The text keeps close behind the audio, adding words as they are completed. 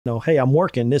Hey, I'm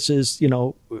working. This is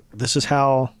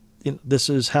how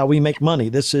we make money.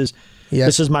 This is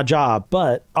my job.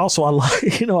 But also I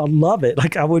love it.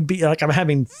 Like I would be like, I'm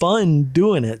having fun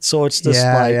doing it. So it's just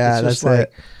that's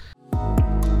it.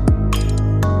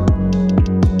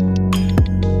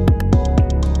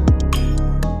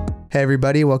 Hey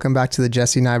everybody, welcome back to the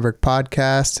Jesse Nyberg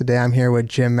Podcast. Today I'm here with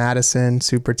Jim Madison,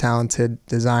 super talented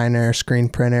designer, screen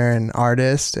printer, and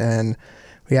artist. And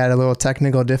we had a little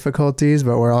technical difficulties,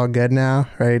 but we're all good now,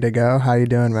 ready to go. How you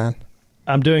doing, man?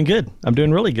 I'm doing good. I'm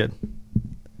doing really good.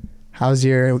 How's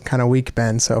your kind of week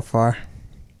been so far?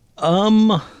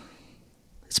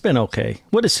 It's been okay.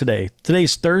 What is today?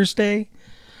 Today's Thursday.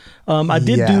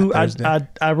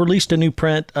 I released a new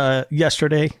print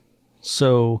yesterday,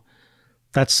 so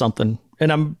that's something.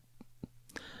 And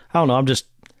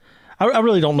I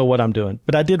really don't know what I'm doing,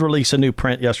 but I did release a new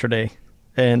print yesterday.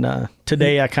 And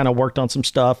today I kind of worked on some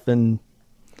stuff and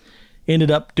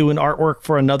ended up doing artwork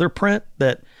for another print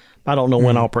that I don't know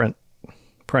when I'll print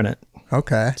it.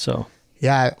 Okay. So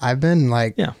yeah, I've been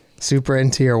super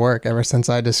into your work ever since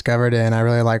I discovered it, and I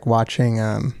really like watching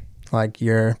like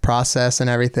your process and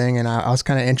everything. And I was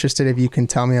kind of interested if you can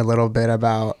tell me a little bit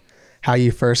about how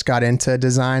you first got into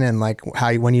design and like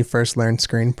when you first learned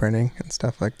screen printing and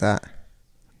stuff like that.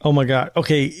 Oh my God.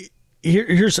 Okay.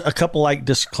 Here's a couple like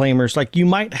disclaimers. Like you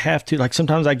might have to, like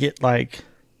sometimes I get like,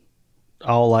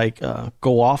 I'll like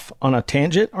go off on a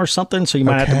tangent or something. So you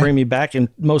might have to bring me back. And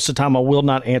most of the time I will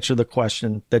not answer the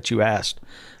question that you asked.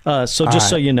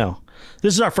 So you know,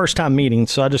 this is our first time meeting.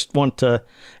 So I just want to,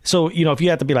 if you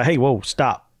have to be like, hey, whoa,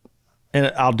 stop.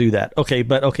 And I'll do that. Okay.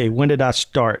 But okay. When did I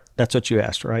start? That's what you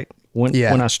asked, right? When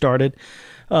I started,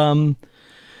 in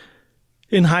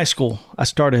high school, I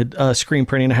started screen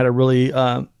printing. I had a really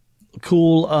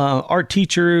cool art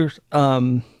teacher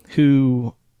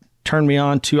who turned me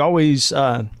on to always,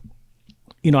 I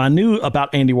knew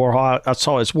about Andy Warhol. I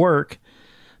saw his work,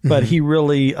 but he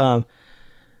really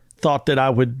thought that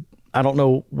I don't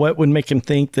know what would make him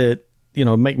think that,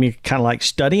 make me kind of like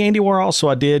study Andy Warhol. So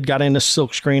I got into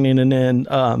silk screening, and then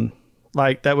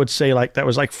that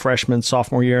was like freshman,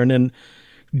 sophomore year. And then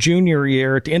junior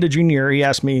year, at the end of junior year, he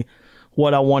asked me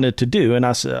what I wanted to do. And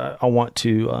I said, I want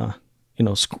to,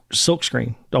 silk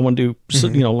screen. I want to do,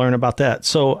 learn about that.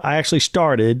 So I actually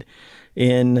started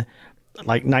in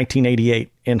like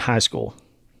 1988 in high school.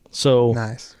 So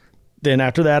nice. Then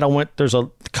after that, there's a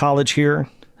college here,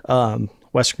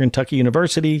 Western Kentucky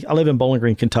University. I live in Bowling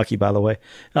Green, Kentucky, by the way.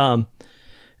 And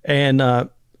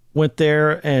went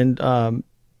there and went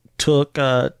to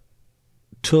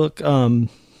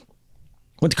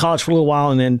college for a little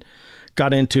while, and then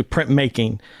got into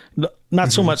printmaking.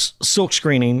 Not so much silk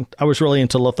screening. I was really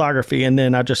into lithography, and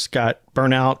then I just got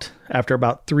burnt out after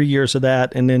about 3 years of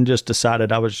that, and then just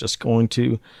decided I was just going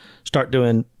to start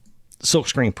doing silk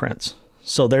screen prints.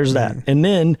 So there's that. And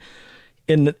then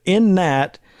in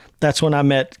that's when I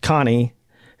met Connie,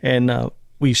 and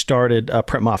we started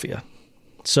Print Mafia.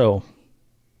 So,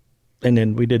 and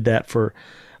then we did that for,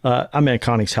 I'm at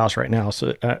Connie's house right now.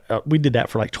 So we did that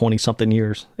for like 20 something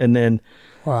years. And then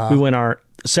we went our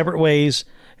separate ways.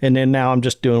 And then now I'm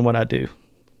just doing what I do.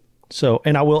 So,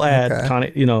 and I will add, Connie,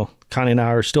 Connie and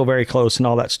I are still very close and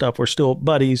all that stuff. We're still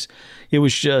buddies. It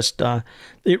was just,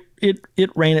 it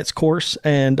ran its course,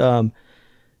 and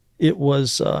it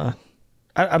was, I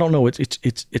don't know.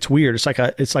 It's weird. It's like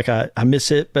I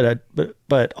miss it,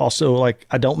 but also like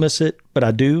I don't miss it, but I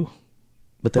do,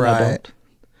 but then I don't.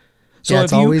 So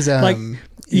it's always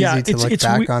easy to look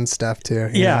back on stuff too.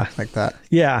 Like that.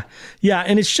 Yeah.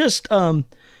 And it's just,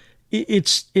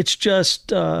 it's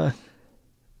just, so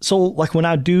like when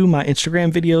I do my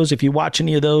Instagram videos, if you watch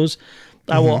any of those,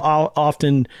 I'll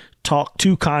often talk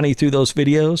to Connie through those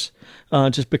videos,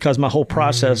 just because my whole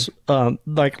process,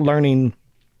 like learning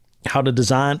how to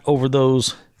design over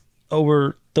those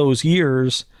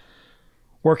years,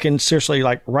 working seriously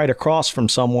like right across from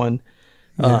someone,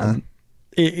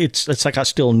 it's like I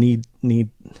still need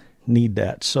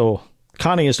that. So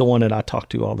Connie is the one that I talk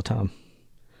to all the time.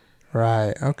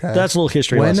 Right. Okay. That's a little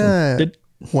history lesson.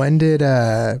 When did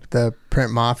the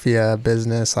Print Mafia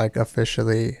business like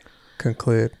officially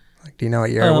conclude? Like, do you know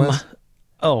what year it was?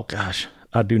 Oh gosh,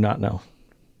 I do not know.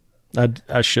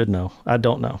 I should know. I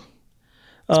don't know.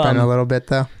 It's been a little bit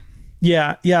though.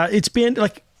 Yeah. It's been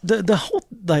like the whole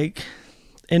like,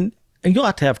 and you'll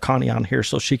have to have Connie on here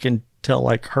so she can tell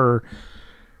like her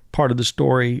part of the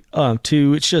story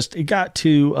too. It's just it got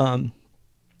to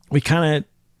we kind of.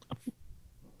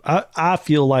 I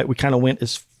feel like we kind of went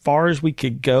as far as we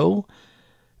could go,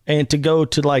 and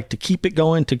to keep it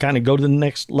going, to kind of go to the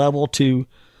next level, to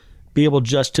be able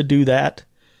just to do that.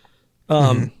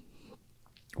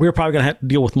 we were probably going to have to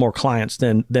deal with more clients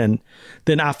than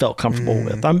I felt comfortable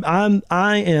with. I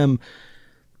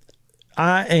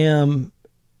am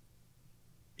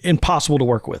impossible to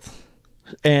work with.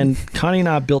 And Connie and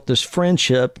I built this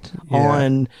friendship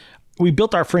we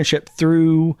built our friendship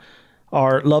through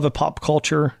our love of pop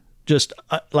culture. Just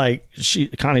like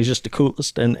Connie's just the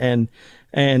coolest, and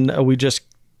we just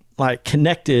like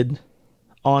connected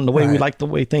on the way we like the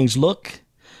way things look,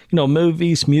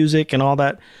 movies, music, and all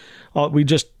that. We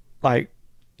just like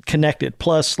connected.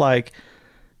 Plus, like,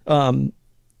 being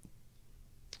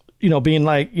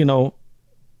like,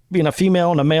 being a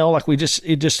female and a male, like it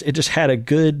just had a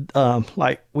good,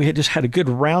 we had just had a good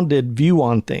rounded view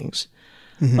on things.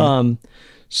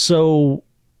 So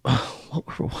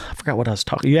I forgot what I was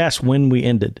talking. You asked when we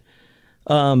ended.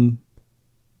 I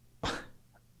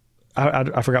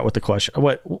forgot what the question.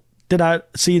 What did I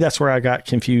see? That's where I got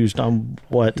confused on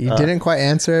what you didn't quite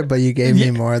answer it, but you gave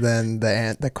me more than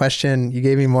the question. You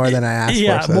gave me more than I asked for.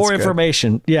 Yeah, so more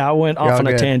information. Good. Yeah, I went off on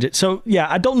a tangent. So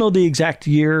yeah, I don't know the exact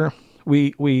year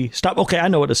we stopped. Okay, I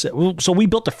know what it said. So we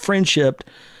built a friendship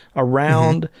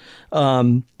around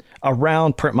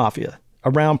around Print Mafia,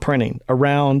 around printing,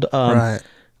 around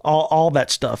all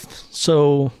that stuff.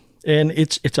 So, and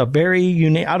it's a very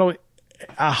unique.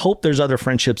 I hope there's other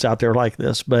friendships out there like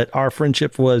this, but our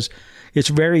friendship it's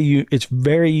very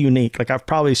unique. Like I've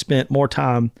probably spent more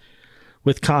time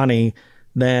with Connie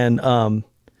than, we're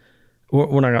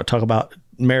not going to talk about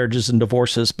marriages and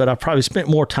divorces, but I've probably spent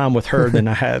more time with her than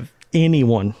I have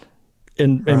anyone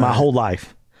in my whole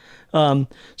life.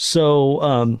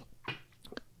 So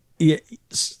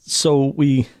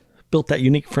we built that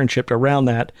unique friendship around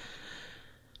that.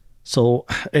 So,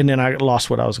 and then I lost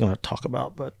what I was going to talk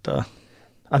about, but,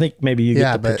 I think maybe you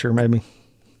get the picture, maybe.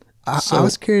 I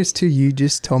was curious too. You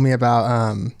just told me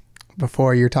about,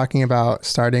 before you're talking about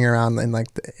starting around in like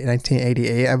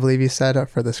 1988, I believe you said,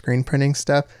 for the screen printing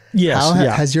stuff.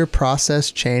 Yes. Has your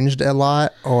process changed a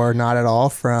lot or not at all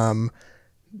from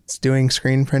doing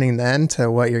screen printing then to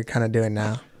what you're kind of doing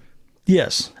now?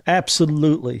 Yes,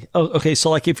 absolutely. Oh, okay. So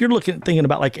like if you're thinking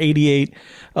about like 88,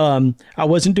 I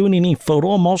wasn't doing any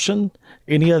photo emulsion,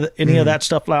 any of that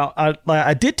stuff.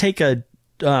 I did take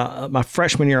my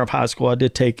freshman year of high school, I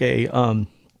did take a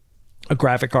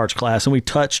graphic arts class, and we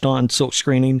touched on silk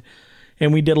screening,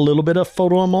 and we did a little bit of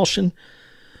photo emulsion.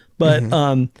 But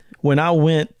whenever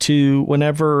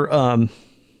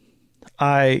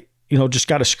I just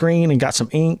got a screen and got some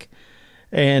ink,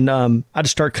 and I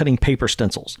just started cutting paper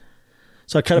stencils.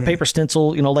 So I cut a paper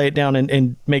stencil, lay it down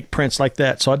and make prints like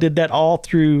that. So I did that all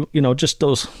through, just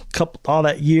all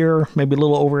that year, maybe a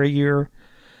little over a year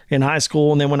in high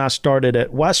school. And then when I started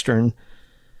at Western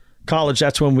College,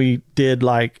 that's when we did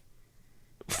like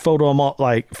photo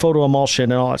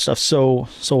emulsion and all that stuff. So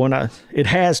it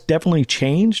has definitely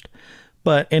changed,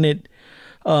 I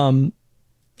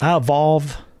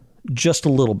evolve just a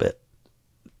little bit.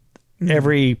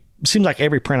 Seems like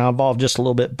every print I evolve just a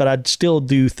little bit, but I'd still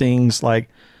do things like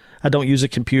I don't use a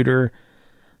computer.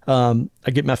 I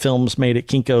get my films made at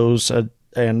Kinko's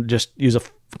and just use a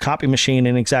copy machine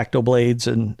and X-Acto blades,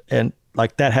 and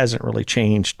like that hasn't really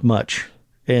changed much.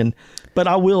 But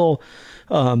I will,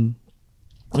 when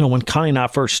Connie and I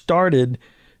first started,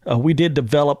 we did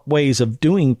develop ways of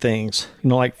doing things.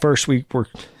 Like first we were,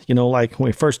 like when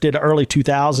we first did the early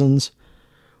 2000s,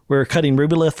 we were cutting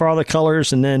Rubylith for all the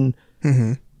colors, and then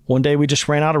one day we just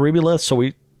ran out of Rubylith, so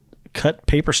we cut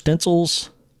paper stencils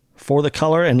for the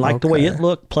color and liked the way it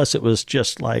looked. Plus it was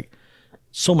just like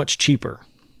so much cheaper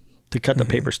to cut the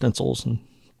paper stencils,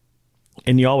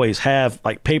 and you always have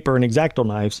like paper and X-Acto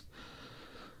knives.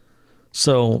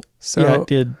 So yeah, it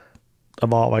did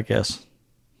evolve, I guess.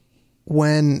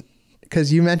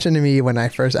 Because you mentioned to me when I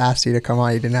first asked you to come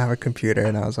on, you didn't have a computer,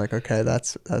 and I was like, okay,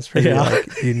 that's pretty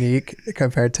unique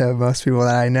compared to most people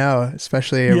that I know,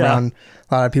 especially around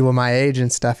a lot of people my age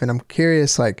and stuff. And I'm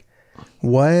curious, like,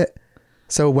 I'll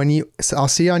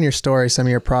see on your story some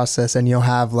of your process, and you'll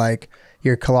have like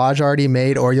your collage already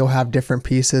made, or you'll have different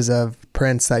pieces of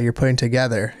prints that you're putting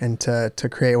together and to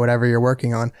create whatever you're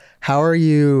working on. How are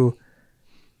you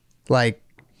like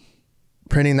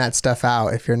printing that stuff out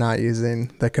if you're not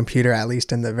using the computer, at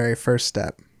least in the very first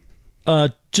step?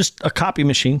 Just a copy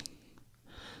machine.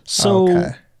 So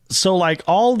like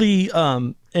all the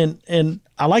and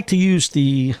I like to use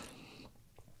the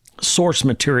source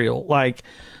material, like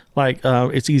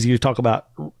it's easy to talk about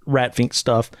Rat Fink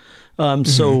stuff.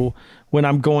 So when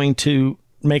I'm going to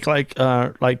make like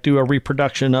do a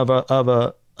reproduction of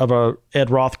a Ed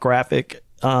Roth graphic,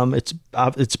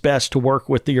 it's best to work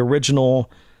with the original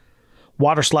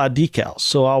water slide decals.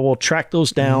 So I will track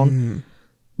those down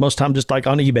most time just like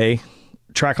on eBay,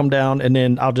 track them down, and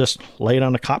then I'll just lay it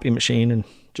on a copy machine and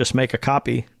just make a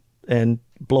copy and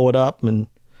blow it up. And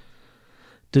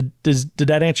did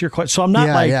that answer your question? So I'm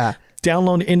not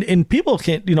downloading, and people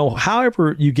can't,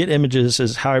 however you get images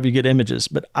is however you get images.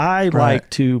 But I like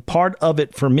to, part of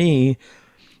it for me,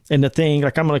 and the thing,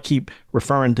 like I'm going to keep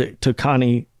referring to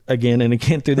Connie again and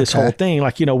again through this whole thing.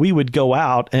 Like, we would go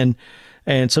out and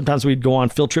sometimes we'd go on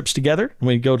field trips together, and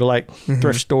we'd go to like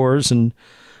thrift stores and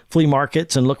flea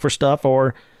markets and look for stuff,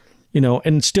 or,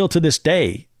 and still to this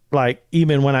day, like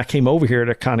even when I came over here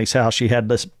to Connie's house, she had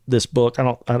this book. I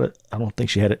don't think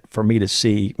she had it for me to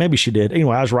see. Maybe she did.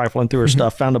 Anyway, I was rifling through her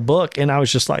stuff, found a book, and I was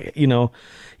just like,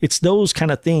 it's those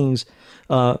kind of things.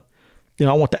 I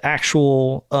want the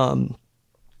actual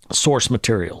source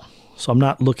material. So I'm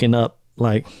not looking up,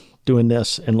 like doing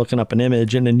this and looking up an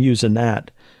image and then using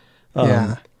that.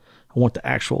 I want the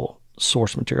actual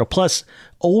source material. Plus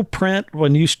old print,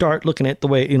 when you start looking at the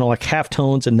way, like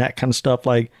halftones and that kind of stuff,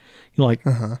 like,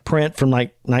 print from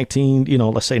like let's say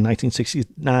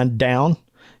 1969 down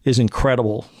is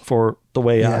incredible for the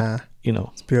way it's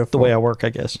beautiful. The way I work, I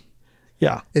guess.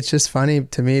 Yeah. It's just funny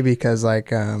to me because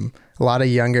like, a lot of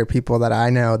younger people that I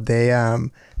know, they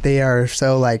are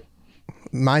so like,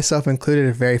 myself included,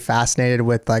 are very fascinated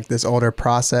with like this older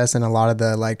process and a lot of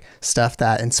the like stuff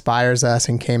that inspires us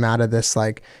and came out of this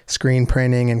like screen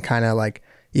printing and kind of like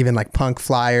even like punk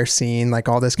flyer scene, like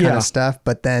all this kind of stuff.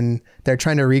 But then they're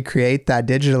trying to recreate that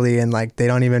digitally, and like they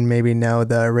don't even maybe know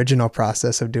the original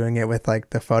process of doing it with like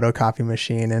the photocopy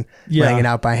machine and laying it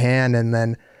out by hand. And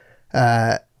then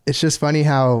it's just funny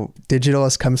how digital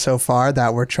has come so far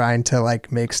that we're trying to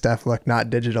like make stuff look not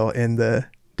digital in the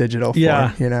digital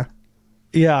form,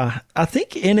 Yeah, I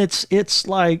think, and it's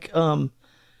like I'm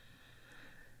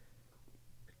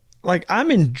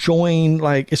enjoying,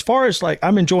 like, as far as like,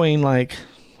 I'm enjoying like,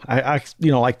 I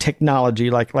like technology,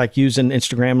 like using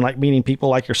Instagram, like meeting people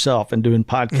like yourself and doing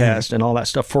podcasts and all that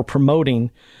stuff for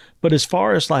promoting. But as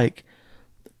far as like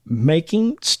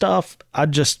making stuff, I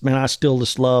still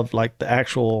just love like the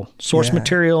actual source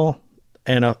material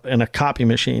and a copy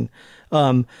machine.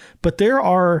 But there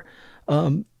are,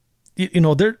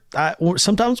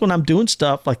 sometimes when I'm doing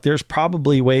stuff, like there's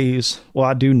probably ways, well,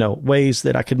 I do know ways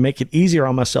that I could make it easier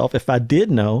on myself if I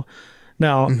did know.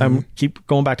 Now I'm keep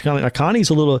going back to Connie.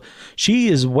 Connie's she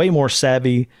is way more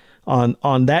savvy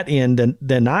on that end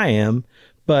than I am.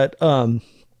 But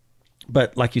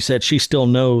like you said, she still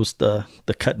knows the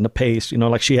cut and the paste,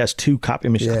 like she has 2 copy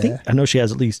machines. Yeah. I know she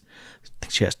has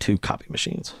she has 2 copy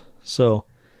machines. So,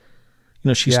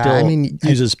 she still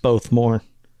uses both more.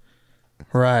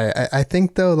 Right. I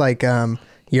think though, like,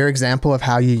 your example of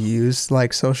how you use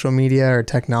like social media or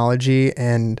technology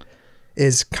and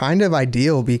is kind of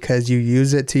ideal because you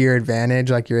use it to your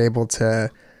advantage. Like you're able to,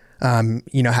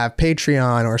 have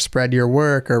Patreon or spread your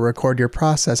work or record your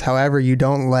process. However, you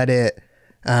don't let it,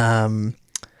 kind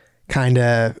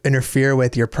of interfere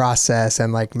with your process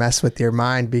and like mess with your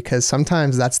mind, because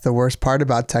sometimes that's the worst part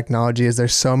about technology is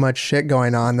there's so much shit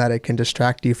going on that it can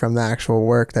distract you from the actual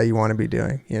work that you want to be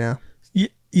doing,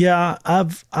 Yeah,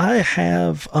 I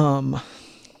have, I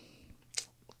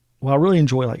really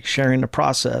enjoy like sharing the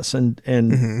process and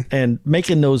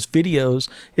making those videos.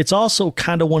 It's also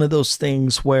kind of one of those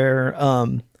things where,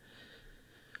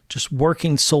 just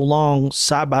working so long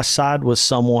side by side with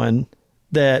someone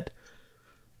that,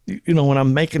 when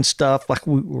I'm making stuff, like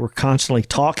we're constantly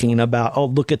talking about, oh,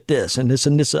 look at this and this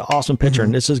is an awesome picture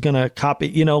and this is going to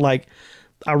copy, like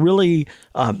I really,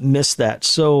 miss that.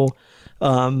 So,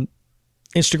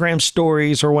 Instagram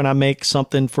stories, or when I make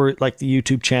something for like the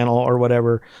YouTube channel or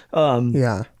whatever.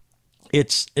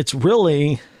 It's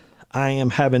really, I am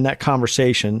having that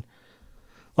conversation.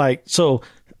 Like, so,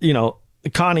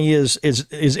 Connie is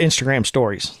Instagram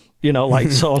stories,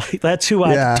 so like, that's who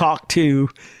I talk to,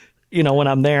 when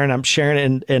I'm there and I'm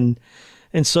sharing it.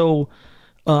 And so,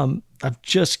 I've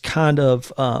just kind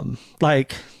of, I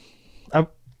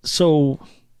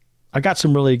got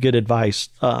some really good advice,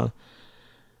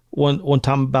 one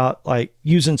time about like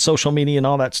using social media and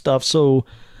all that stuff. So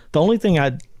the only thing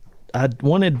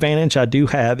one advantage I do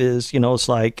have is, it's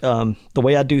like, the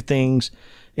way I do things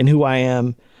and who I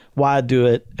am, why I do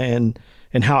it and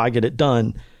how I get it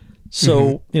done.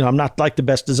 So, I'm not like the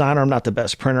best designer. I'm not the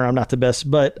best printer. I'm not the best,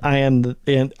 but I am,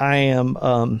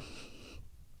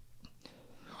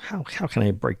 how can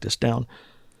I break this down?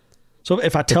 So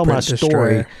if I tell my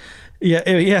story,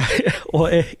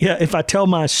 if I tell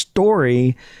my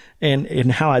story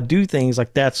and how I do things,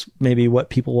 like that's maybe what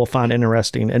people will find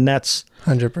interesting. And that's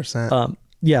 100%.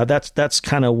 That's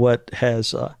kind of what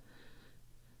has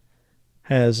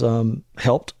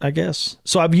helped, I guess.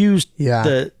 So I've used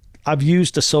I've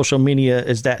used the social media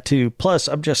as that too. Plus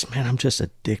I'm just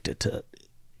addicted to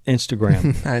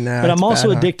Instagram. I know. But I'm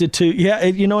also addicted to,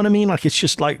 you know what I mean? Like, it's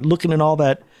just like looking at all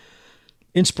that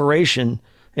inspiration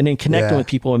and then connecting with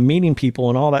people and meeting people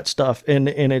and all that stuff. And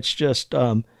it's just,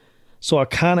 so I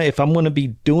kind of, if I'm going to be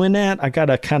doing that, I got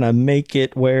to kind of make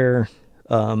it where,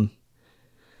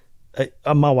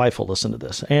 my wife will listen to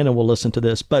this. Anna will listen to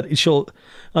this, but she'll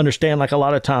understand, like, a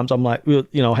lot of times I'm like, you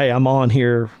know, hey, I'm on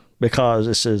here because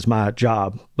this is my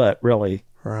job, but really,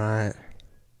 right.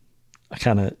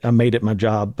 I made it my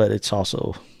job, but it's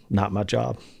also not my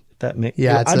job. That makes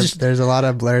there's a lot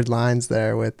of blurred lines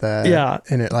there with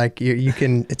and it, like, you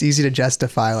can, it's easy to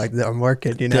justify, like, that I'm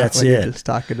working, you know, that's when you're just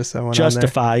talking to someone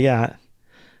justify on there.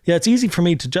 Yeah, it's easy for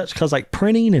me to judge because, like,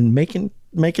 printing and making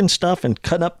stuff and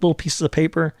cutting up little pieces of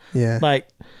paper, like,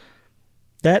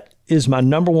 that is my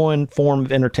number one form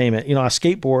of entertainment. You know, I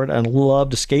skateboard and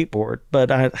love to skateboard, but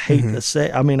I hate to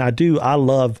say, I mean, I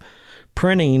love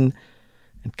printing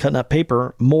and cutting up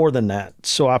paper more than that.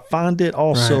 So I find it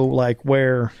also like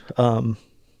where, you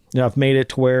know, I've made it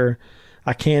to where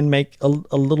I can make a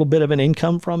little bit of an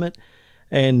income from it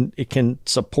and it can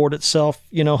support itself,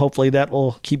 you know, hopefully that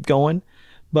will keep going.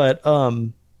 But,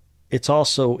 it's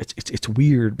also, it's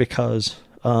weird because,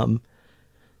 I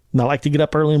like to get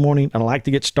up early in the morning and I like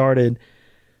to get started.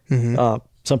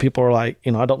 Some people are like,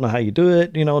 you know, I don't know how you do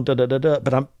it, you know,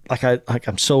 but I'm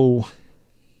I'm so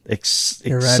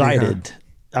excited.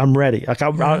 Ready, huh?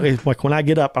 I'm ready. Like when I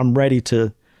get up, I'm ready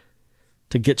to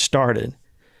get started.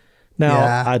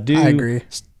 Now I agree.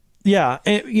 Yeah.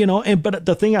 And, you know, but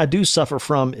the thing I do suffer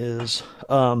from is,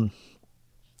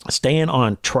 staying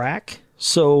on track.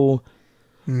 So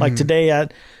like today,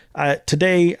 I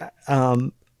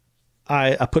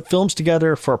put films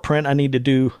together for a print I need to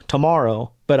do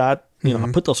tomorrow, but I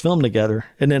put those film together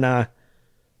and then I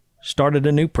started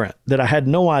a new print that I had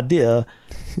no idea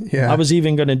I was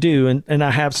even going to do. And I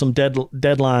have some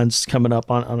deadlines coming up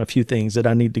on a few things that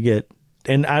I need to get.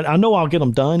 And I know I'll get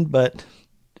them done, but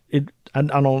I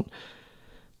don't,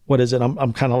 what is it?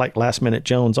 I'm kind of like last minute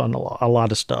Jones on a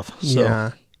lot of stuff. So.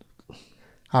 Yeah.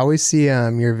 I always see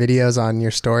your videos on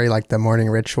your story, like the morning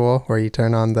ritual where you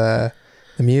turn on the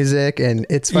music. And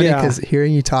it's funny because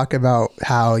hearing you talk about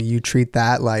how you treat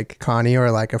that like Connie or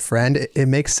like a friend, it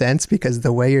makes sense because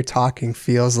the way you're talking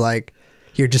feels like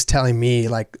you're just telling me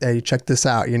like, hey, check this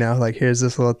out, you know, like here's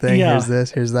this little thing, here's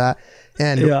this, here's that.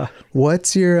 And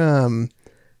what's your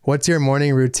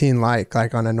morning routine like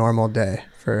on a normal day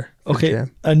for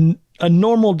gym? A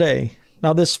normal day.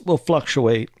 Now this will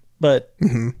fluctuate, but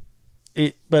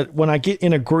but when I get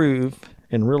in a groove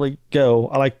and really go,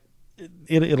 I like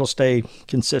it'll stay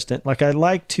consistent. Like I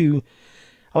like to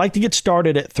get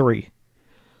started at 3.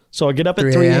 So I get up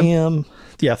at 3 a.m.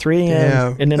 Yeah, 3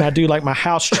 a.m. And then I do like my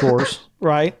house chores,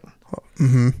 right?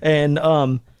 And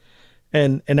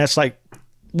that's like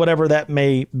whatever that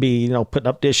may be, you know, putting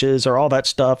up dishes or all that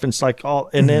stuff. And it's like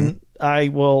and then I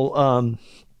will,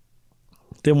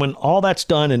 then when all that's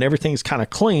done and everything's kind of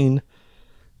clean,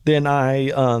 then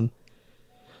I,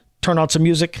 turn on some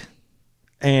music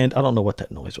and I don't know what that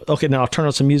noise was. Okay. Now I'll turn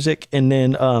on some music and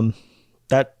then,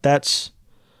 that's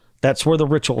where the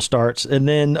ritual starts. And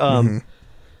then,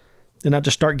 then I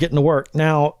just start getting to work.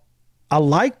 Now I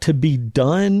like to be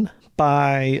done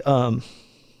by,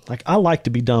 I like to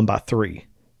be done by 3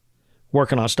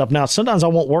 working on stuff. Now, sometimes I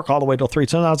won't work all the way till 3.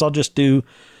 Sometimes I'll just do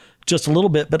just a little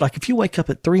bit, but like if you wake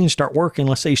up at 3 and start working,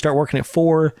 let's say you start working at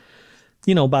 4,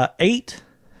 you know, by 8,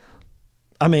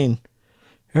 I mean,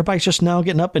 everybody's just now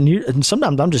getting up and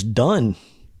sometimes I'm just done,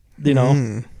 you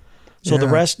know? So the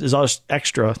rest is all just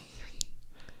extra,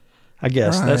 I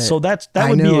guess. Right. That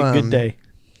would be a good day.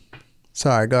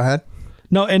 Sorry, go ahead.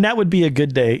 No, and that would be a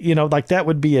good day. You know, like that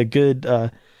would be a good,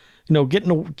 you know,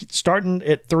 starting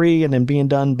at 3 and then being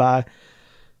done by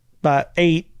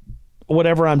 8,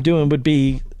 whatever I'm doing would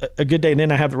be a good day. And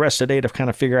then I have the rest of the day to kind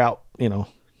of figure out, you know,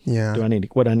 what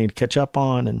I need to catch up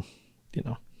on and, you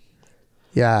know.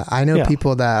 Yeah, I know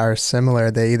people that are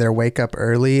similar. They either wake up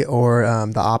early or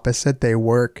the opposite. They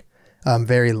work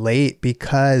very late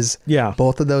because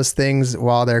both of those things,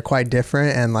 while they're quite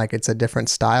different and like it's a different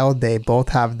style, they both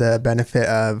have the benefit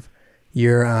of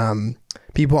your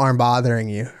people aren't bothering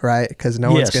you, right? Because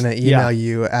no one's going to email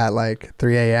you at like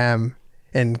 3 a.m.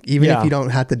 And even if you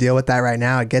don't have to deal with that right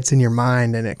now, it gets in your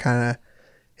mind and it kind of,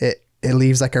 it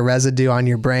leaves like a residue on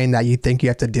your brain that you think you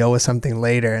have to deal with something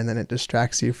later, and then it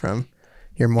distracts you from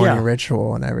your morning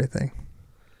ritual and everything.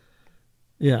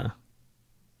 Yeah,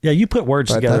 you put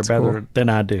words together better than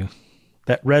I do.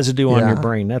 That residue on your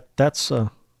brain, that's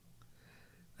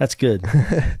good.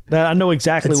 That I know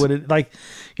exactly what it like.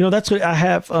 You know, that's what I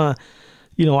have.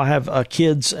 I have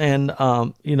kids and,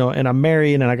 and I'm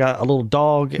married and I got a little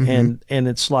dog and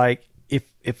it's like,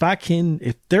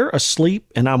 if they're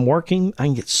asleep and I'm working, I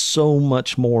can get so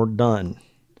much more done.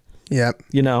 Yep.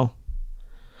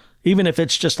 Even if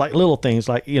it's just like little things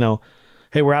like,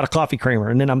 hey, we're out of coffee creamer.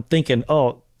 And then I'm thinking,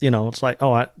 it's like,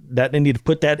 I need to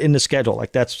put that in the schedule.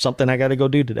 Like that's something I got to go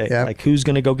do today. Yep. Like who's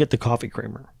going to go get the coffee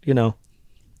creamer,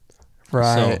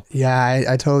 Right. So. Yeah,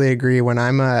 I totally agree. When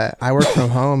I work from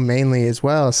home mainly as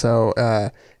well. So,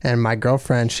 and my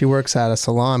girlfriend, she works at a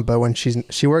salon, but when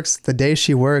she works, the day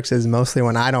she works is mostly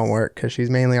when I don't work because she's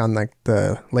mainly on like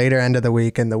the later end of the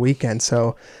week and the weekend.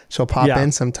 So she'll pop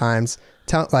in sometimes,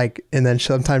 and then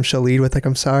sometimes she'll lead with like,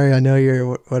 I'm sorry, I know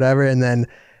you're whatever. And then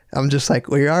I'm just like,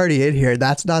 well, you're already in here.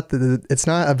 That's not it's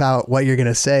not about what you're going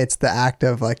to say. It's the act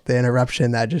of like the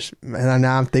interruption and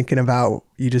now I'm thinking about,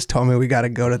 you just told me we got to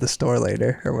go to the store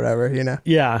later or whatever,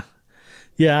 Yeah.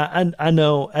 Yeah. I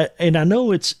know. And I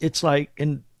know it's like,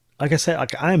 and like I said,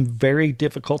 like I'm very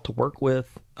difficult to work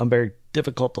with. I'm very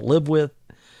difficult to live with.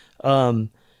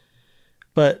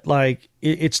 But like,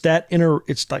 it's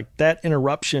like that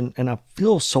interruption. And I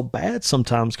feel so bad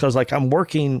sometimes because like I'm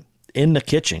working in the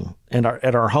kitchen and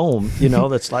at our home,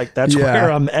 that's like, that's where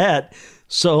I'm at.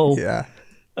 So,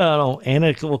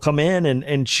 Anna will come in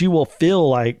and she will feel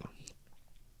like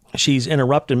she's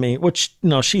interrupting me, which,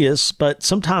 she is, but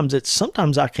sometimes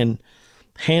I can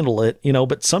handle it,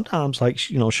 but sometimes like,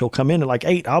 she'll come in at like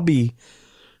 8, I'll be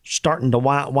starting to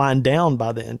wind down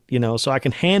by then, so I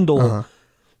can handle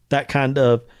that kind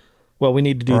of, well, we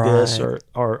need to do this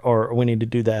or we need to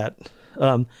do that.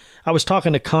 I was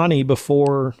talking to Connie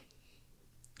before,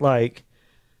 like,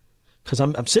 because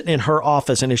I'm sitting in her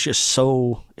office and it's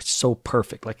so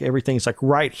perfect. Like everything's like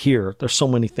right here. There's so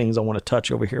many things I want to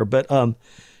touch over here. But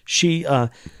she,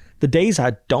 the days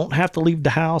I don't have to leave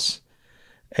the house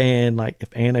and like if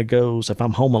Anna goes, if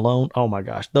I'm home alone, oh my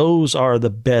gosh, those are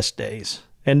the best days.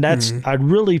 And that's, I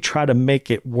really try to make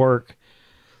it work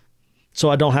so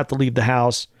I don't have to leave the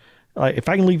house. If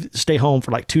I can stay home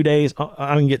for like 2 days,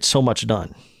 I can get so much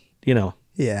done,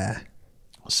 Yeah.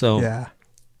 So, yeah.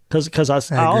 Because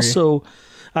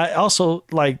I also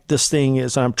like this thing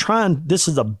is I'm trying, this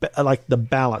is like the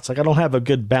balance. Like I don't have a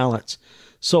good balance.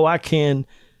 So I can,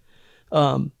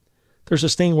 there's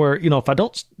this thing where,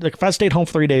 if I stayed home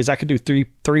for 3 days, I could do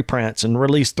three prints and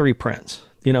release 3 prints,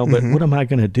 but what am I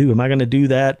going to do? Am I going to do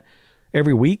that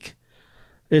every week?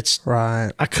 It's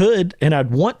right. I could, and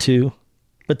I'd want to,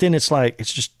 but then it's like,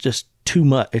 it's just too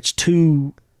much. It's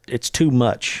too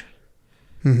much.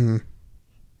 Mm-hmm.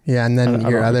 Yeah, and then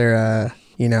your other,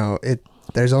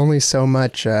 there's only so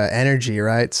much energy,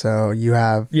 right? So you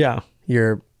have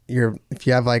your if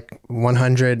you have like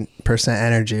 100%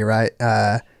 energy, right?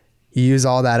 You use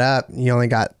all that up, you only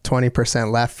got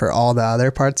 20% left for all the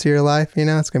other parts of your life.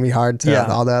 It's gonna be hard to.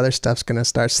 All the other stuff's gonna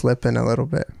start slipping a little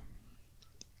bit.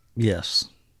 Yes,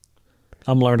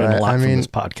 I'm learning a lot from this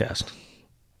podcast.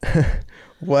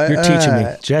 What you're teaching me,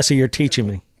 Jesse? You're teaching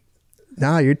me.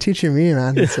 No, you're teaching me,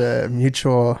 man. It's a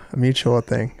mutual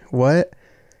thing. Why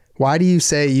do you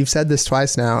say, you've said this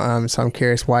twice now, so I'm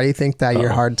curious, why do you think that you're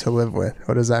hard to live with?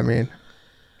 What does that mean?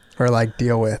 Or like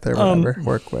deal with or whatever,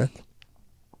 work with?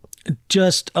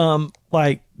 Just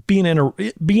like being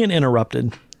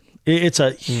interrupted. It's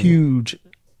a huge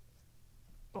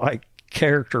like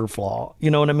character flaw.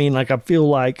 You know what I mean? Like I feel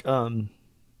like, my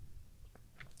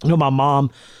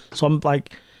mom, so I'm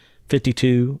like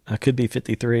 52, I could be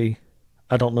 53.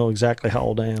 I don't know exactly how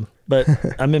old I am, but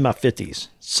I'm in my 50s.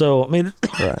 So, I mean,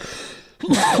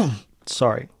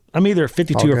 sorry, I'm either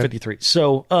 52 or 53.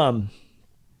 So,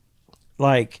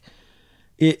 like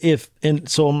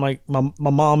so I'm like, my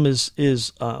mom is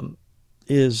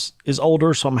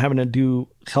older. So I'm having to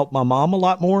help my mom a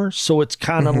lot more. So it's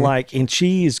kind of like, and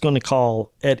she is going to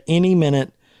call at any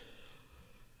minute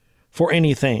for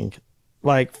anything.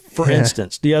 Like, for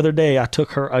instance, the other day I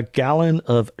took her a gallon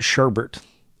of sherbet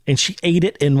and she ate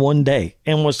it in one day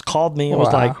and called me and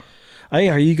was like, hey,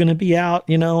 are you going to be out,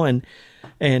 and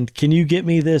can you get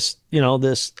me this,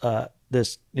 another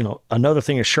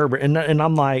thing of sherbet? And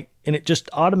I'm like, and it just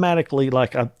automatically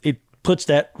like, it puts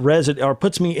that residue or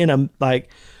puts me in a, like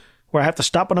where I have to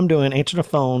stop what I'm doing, answer the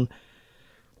phone. And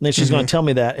then she's going to tell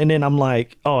me that. And then I'm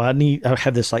like, I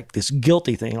have this, like this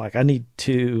guilty thing. Like I need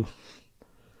to,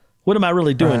 what am I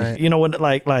really doing? Right. When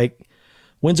like,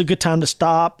 when's a good time to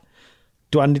stop?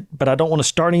 But I don't want to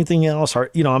start anything else,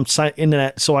 or, I'm into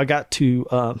that. So I got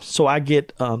to, so I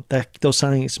get, those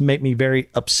things make me very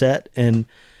upset. And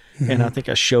I think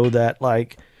I show that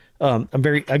like,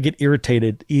 I get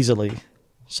irritated easily.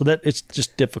 So that it's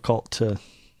just difficult to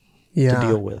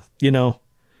deal with,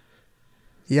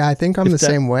 Yeah, I think I'm the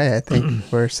same way. I think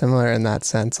we're similar in that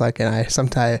sense. Like, and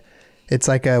sometimes it's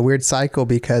like a weird cycle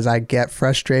because I get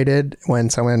frustrated when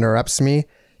someone interrupts me,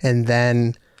 and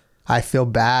then I feel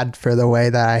bad for the way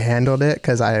that I handled it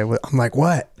because I'm like,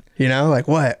 what? You know, like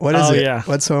what is it? Yeah.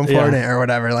 What's so important or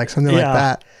whatever, like something like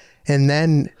that. And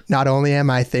then not only am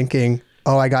I thinking,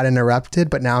 oh, I got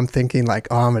interrupted, but now I'm thinking like,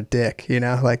 oh, I'm a dick, you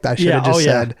know, like I should have just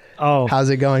said,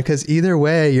 how's it going? Because either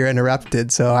way you're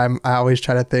interrupted. So I always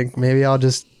try to think maybe I'll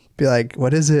just be like,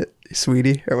 what is it,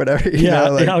 sweetie, or whatever, you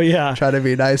know, like, try to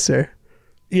be nicer.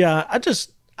 Yeah. I'm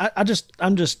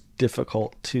just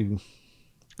difficult to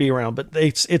be around, but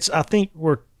it's, I think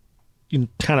we're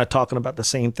kind of talking about the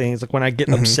same things. Like when I get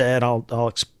upset,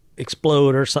 I'll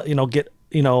explode or something,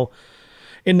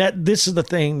 and that this is the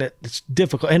thing that it's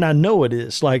difficult. And I know it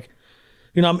is, like,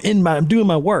 I'm doing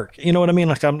my work, you know what I mean?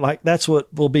 Like, I'm like, that's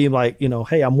what will be like,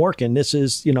 hey, I'm working. This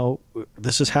is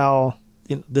how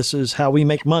we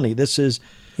make money. This is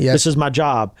my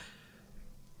job.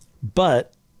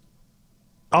 But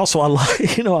also I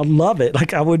love it.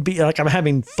 Like I would be like, I'm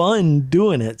having fun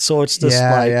doing it. So it's just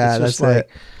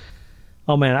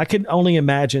oh man, I could only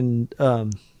imagine, I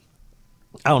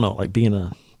don't know, like being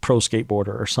a pro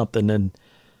skateboarder or something. And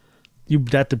you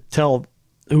have to tell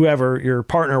whoever your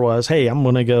partner was, hey, I'm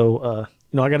going to go,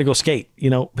 I got to go skate,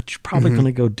 but you're probably going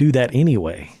to go do that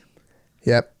anyway.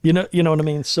 Yep. You know what I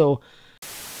mean? So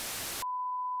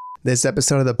this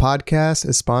episode of the podcast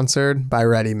is sponsored by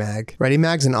ReadyMag.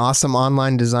 ReadyMag is an awesome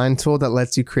online design tool that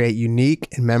lets you create unique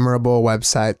and memorable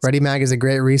websites. ReadyMag is a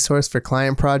great resource for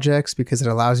client projects because it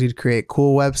allows you to create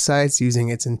cool websites using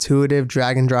its intuitive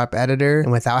drag and drop editor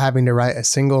and without having to write a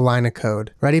single line of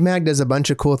code. ReadyMag does a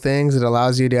bunch of cool things. It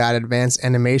allows you to add advanced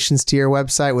animations to your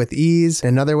website with ease. And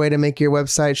another way to make your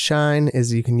website shine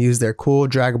is you can use their cool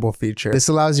draggable feature. This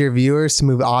allows your viewers to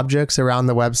move objects around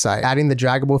the website. Adding the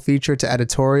draggable feature to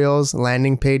editorials,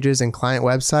 landing pages, and client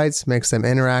websites makes them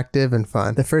interactive and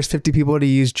fun. The first 50 people to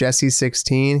use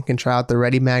Jesse16 can try out the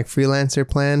ReadyMag freelancer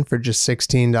plan for just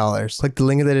 $16. Click the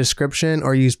link in the description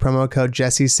or use promo code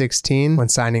Jesse16 when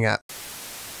signing up.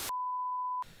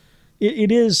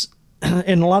 It is,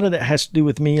 and a lot of that has to do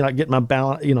with me, like getting my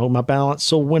balance.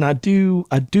 So when I do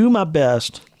my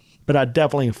best, but I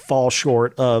definitely fall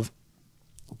short of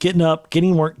getting up,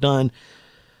 getting work done.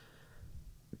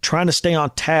 Trying to stay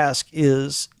on task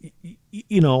is,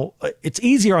 it's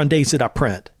easier on days that I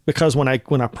print, because when I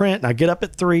print and I get up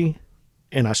at 3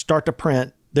 and I start to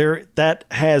print, that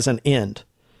has an end.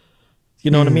 You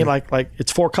know what I mean? Like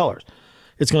it's 4 colors.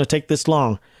 It's going to take this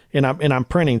long, and I'm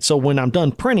printing. So when I'm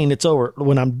done printing, it's over.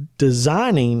 When I'm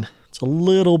designing, it's a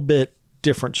little bit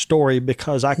different story,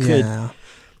 because I could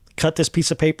cut this piece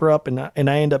of paper up and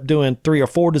I end up doing 3 or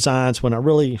 4 designs when I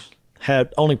really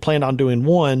had only planned on doing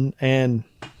 1. And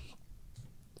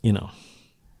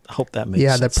I hope that makes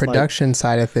sense. Yeah, the production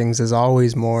side of things is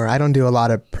always more. I don't do a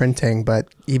lot of printing, but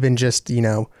even just,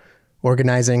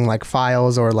 organizing like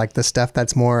files or like the stuff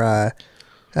that's more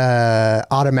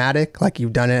automatic, like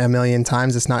you've done it a million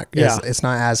times. It's not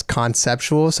as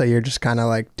conceptual, so you're just kind of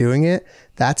like doing it.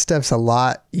 That stuff's a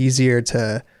lot easier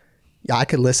to, I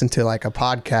could listen to like a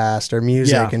podcast or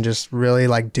music and just really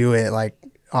like do it like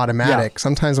automatic.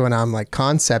 Sometimes when I'm like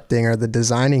concepting or the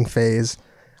designing phase,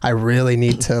 I really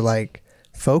need to like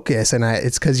focus, and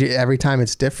it's because every time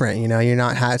it's different. You're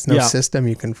not it's no system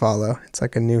you can follow. It's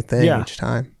like a new thing each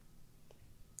time.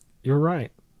 You're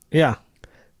right. Yeah,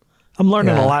 I'm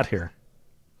learning a lot here.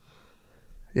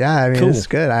 Yeah, I mean, it's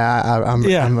good.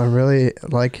 I'm really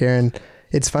like hearing.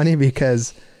 It's funny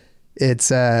because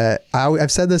it's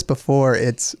I've said this before.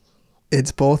 It's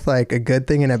both like a good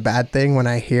thing and a bad thing when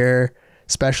I hear,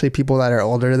 especially people that are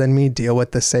older than me, deal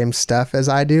with the same stuff as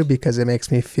I do, because it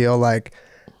makes me feel like,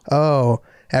 oh,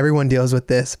 everyone deals with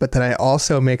this. But then it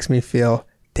also makes me feel,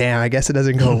 damn, I guess it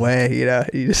doesn't go away.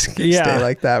 You just stay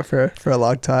like that for a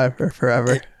long time or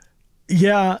forever.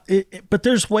 But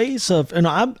there's ways of, and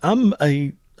I'm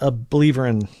a believer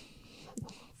in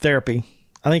therapy.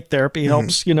 I think therapy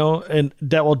helps, and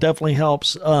that will definitely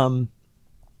helps. And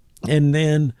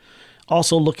then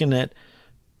also looking at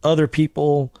other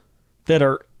people that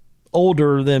are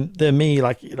older than me,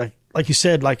 like you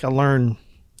said, like I learn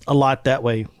a lot that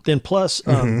way. Then plus,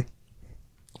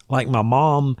 like my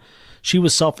mom, she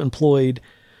was self-employed,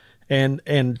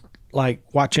 and like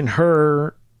watching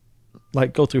her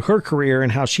like go through her career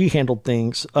and how she handled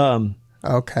things.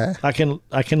 Okay. I can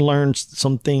learn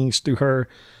some things through her.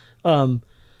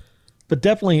 But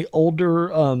definitely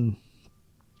older. I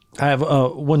have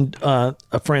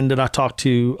a friend that I talked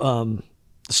to,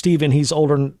 Steven. He's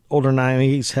older than I am.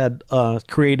 He's had a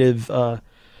creative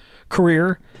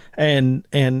career,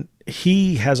 and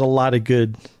he has a lot of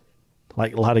good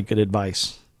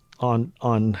advice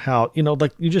on how,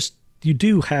 like you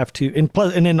do have to, and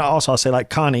plus, and then also I'll say like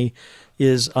Connie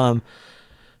is,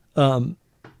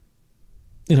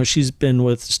 she's been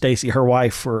with Stacy, her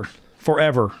wife, for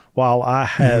forever, while I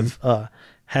have,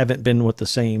 haven't been with the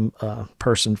same,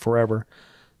 person forever.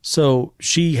 So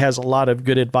she has a lot of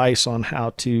good advice on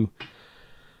how to,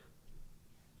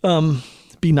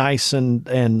 be nice and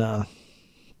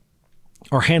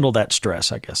or handle that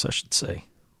stress, I guess I should say.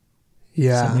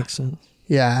 Yeah. Does that make sense?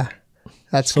 Yeah.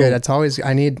 That's good. That's always,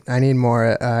 I need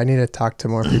more, I need to talk to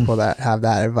more people that have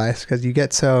that advice, because you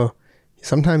get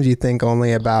sometimes you think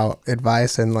only about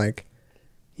advice and like,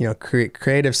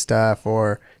 creative stuff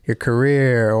or your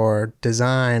career or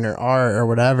design or art or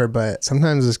whatever. But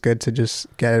sometimes it's good to just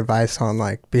get advice on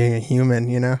like being a human,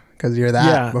 because you're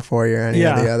that before you're any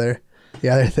of the other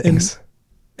things.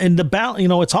 And the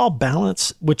balance, it's all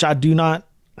balance, which I do not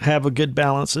have a good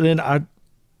balance. And then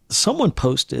someone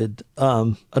posted,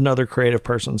 another creative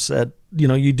person said,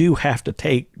 you do have to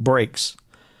take breaks.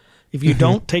 If you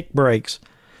don't take breaks,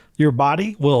 your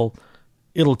body it'll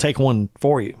take one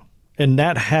for you. And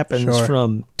that happens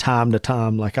from time to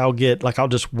time. Like I'll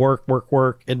just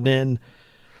work. And then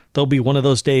there'll be one of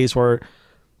those days where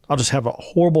I'll just have a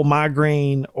horrible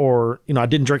migraine, or, I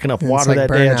didn't drink enough water that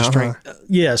day. I just drank.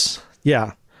 Yes.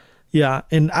 Yeah. Yeah.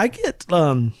 And I get,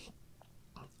 I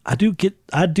do get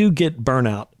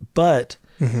burnout, but,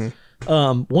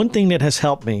 one thing that has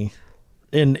helped me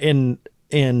in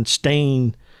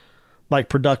staying like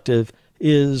productive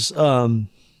is,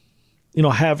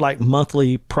 have like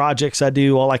monthly projects I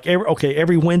do, or like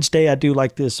every Wednesday I do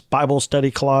like this Bible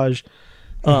study collage,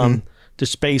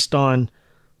 just based on,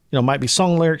 might be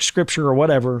song lyrics, scripture, or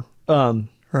whatever.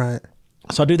 Right.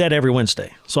 So I do that every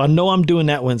Wednesday. So I know I'm doing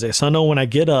that Wednesday. So I know when I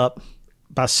get up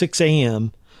by 6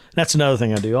 a.m., that's another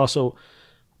thing I do. Also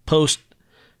post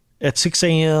at 6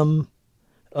 a.m.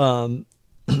 On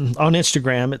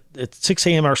Instagram at 6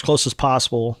 a.m. or as close as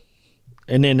possible.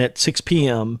 And then at 6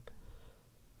 p.m.,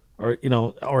 or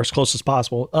as close as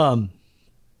possible. The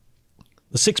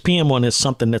 6 p.m. one is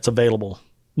something that's available.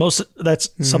 That's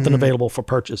something available for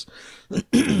purchase.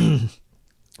 The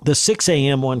 6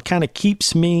 a.m. one kind of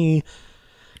keeps me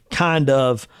kind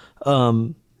of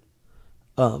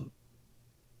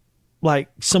like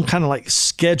some kind of like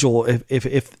schedule,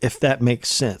 if that makes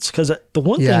sense. Because the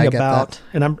one thing about,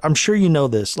 and I'm sure you know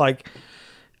this, like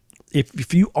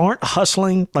if you aren't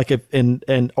hustling, like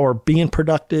or being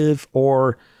productive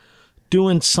or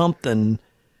doing something,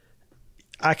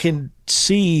 I can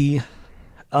see,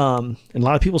 and a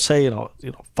lot of people say,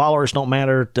 followers don't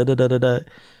matter,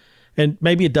 and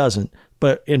maybe it doesn't.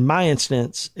 But in my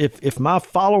instance, if my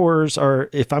followers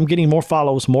if I'm getting more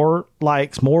follows, more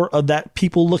likes, more of that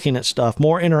people looking at stuff,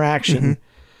 more interaction,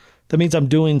 that means I'm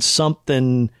doing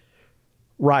something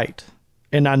right.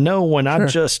 And I know when I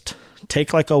just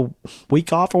take like a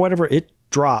week off or whatever, it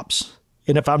drops.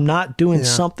 And if I'm not doing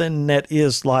something that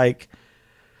is like,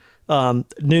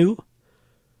 new,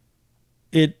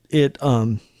 I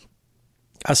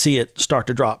see it start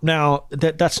to drop. Now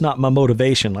that's not my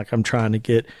motivation. Like I'm trying to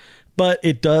get, but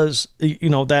it does,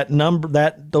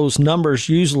 those numbers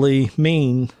usually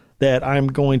mean that I'm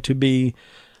going to be,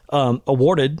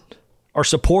 awarded or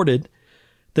supported,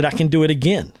 that I can do it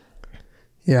again.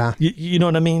 Yeah. You know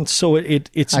what I mean? So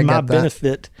it's my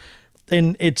benefit,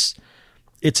 and it's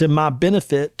in my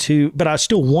benefit to, but I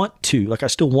still want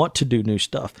to do new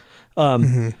stuff.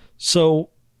 So,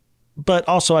 but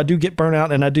also I do get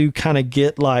burnout, and I do kind of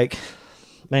get like,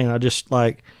 man, I just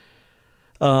like,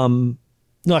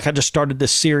 like I just started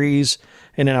this series,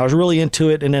 and then I was really into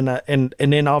it. And then, and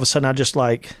then all of a sudden I just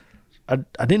like, I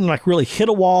didn't like really hit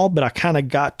a wall, but I kind of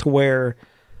got to where,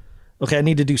 okay, I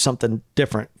need to do something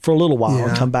different for a little while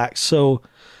and come back. So,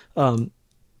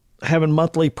 having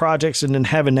monthly projects and then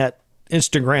having that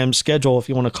Instagram schedule, if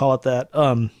you want to call it that,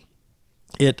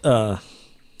 it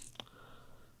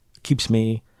keeps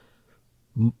me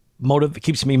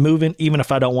keeps me moving, even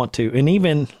if I don't want to. And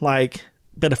even like,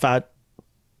 but if I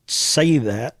say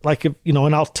that, like, if,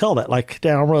 and I'll tell that, like, I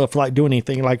don't really feel like doing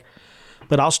anything, like,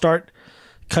 but I'll start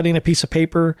cutting a piece of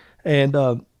paper, and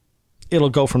it'll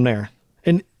go from there.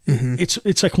 And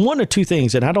it's like one or two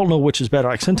things, and I don't know which is better.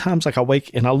 Like sometimes, like I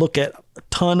wake and I look at a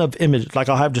ton of images, like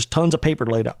I'll have just tons of paper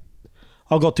laid out.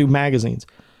 I'll go through magazines,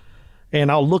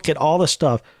 and I'll look at all the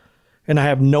stuff, and I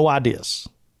have no ideas.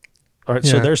 All right,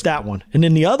 so there's that one. And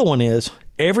then the other one is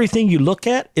everything you look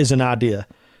at is an idea.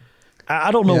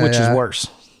 I don't know which is worse.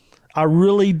 I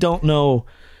really don't know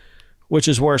which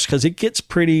is worse, because it gets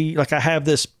pretty, like I have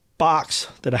this box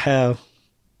that I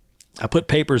put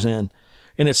papers in,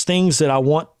 and it's things that I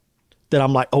want that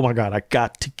I'm like, oh my God, I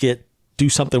got to do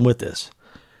something with this.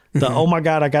 The, oh my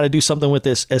God, I got to do something with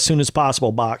this as soon as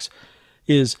possible box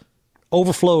is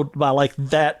overflowed by like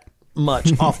that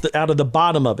much out of the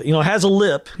bottom of it. You know, it has a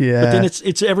lip, but then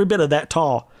it's every bit of that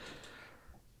tall.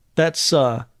 That's,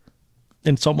 and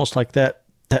it's almost like that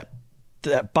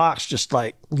box just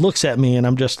like looks at me and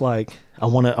I'm just like, I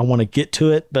want to get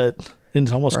to it, but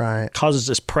it almost causes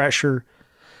this pressure.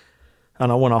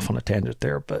 And I went off on a tangent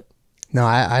there, but. No,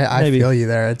 I feel you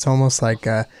there. It's almost like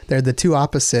they're the two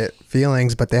opposite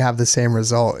feelings, but they have the same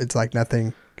result. It's like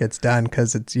nothing gets done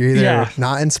because you're either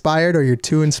not inspired or you're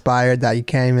too inspired that you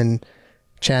can't even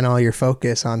channel your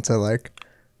focus onto like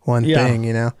one thing,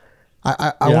 you know?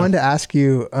 I wanted to ask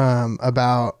you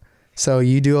about, so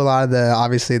you do a lot of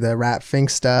obviously the Rat Fink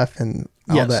stuff and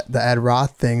all the Ed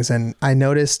Roth things. And I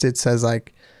noticed it says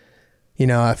like, you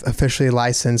know, officially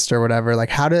licensed or whatever. Like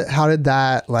how did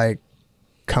that like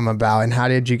come about and how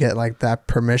did you get like that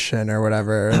permission or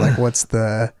whatever? Like what's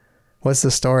the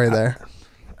story there?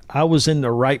 I was in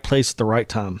the right place at the right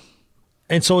time.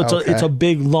 And so it's a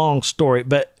big long story,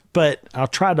 but I'll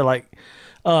try to like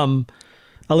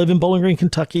I live in Bowling Green,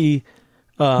 Kentucky,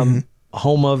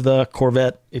 home of the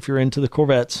Corvette, if you're into the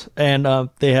Corvettes. And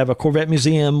they have a Corvette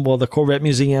museum. Well, the Corvette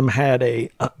museum had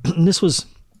this was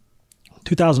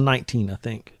 2019, I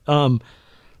think.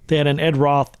 They had an Ed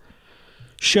Roth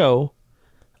show,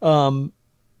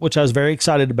 which I was very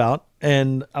excited about.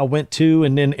 And I went to,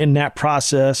 and then in that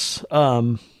process,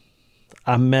 I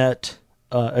met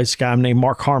this guy named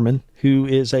Mark Harmon, who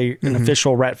is an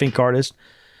official Rat Fink artist.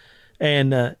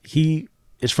 And he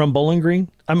is from Bowling Green.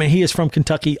 I mean, he is from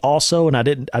Kentucky also, and I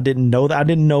didn't know that. I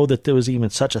didn't know that there was even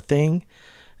such a thing.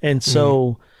 And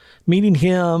so meeting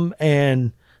him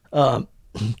and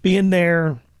being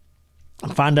there,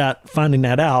 finding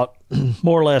that out,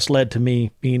 more or less led to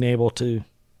me being able to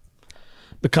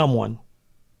become one.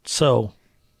 So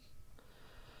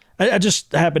I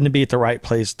just happened to be at the right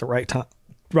place at the right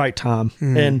time.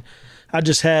 And I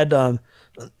just had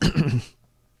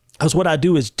because what I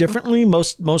do is differently.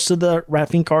 Most of the Rat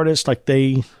Fink artists, like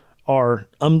they are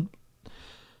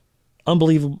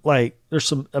unbelievable. Like there's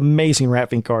some amazing Rat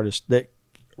Fink artists that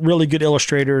really good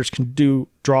illustrators can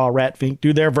draw a Rat Fink,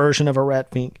 do their version of a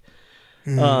Rat Fink,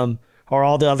 or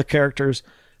all the other characters.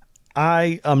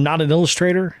 I am not an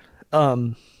illustrator.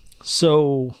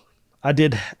 So I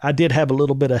did have a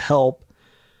little bit of help.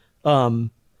 Eileen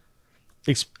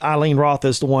Roth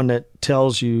is the one that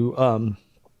tells you,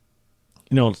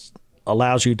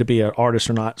 allows you to be an artist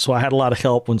or not. So I had a lot of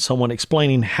help when someone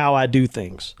explaining how I do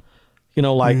things,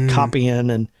 like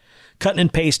copying and cutting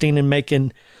and pasting and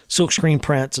making silkscreen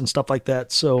prints and stuff like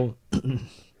that. So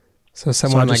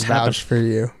someone like vouched for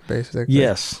you, basically.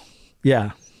 Yes.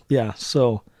 Yeah. Yeah.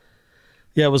 So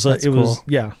yeah,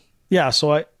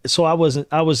 So I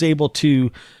was able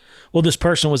to, this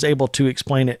person was able to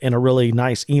explain it in a really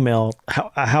nice email,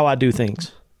 how I do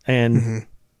things and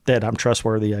that I'm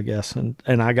trustworthy, I guess. And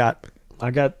I got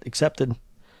accepted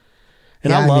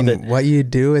and I love it. What you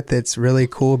do with it's really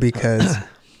cool because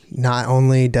not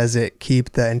only does it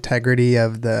keep the integrity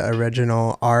of the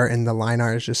original art and the line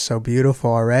art is just so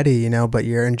beautiful already, but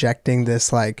you're injecting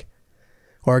this like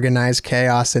organized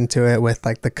chaos into it with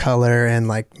like the color and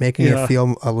like making it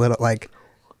feel a little like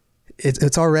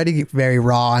it's already very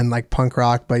raw and like punk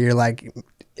rock, but you're like,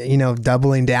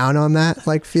 doubling down on that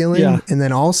like feeling. Yeah. And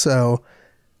then also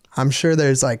I'm sure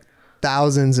there's like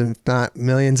thousands if not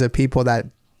millions of people that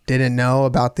didn't know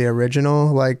about the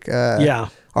original like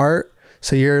art.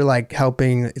 So you're like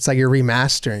helping, it's like you're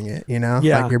remastering it,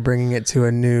 like you're bringing it to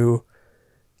a new,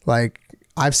 like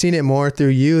I've seen it more through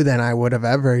you than I would have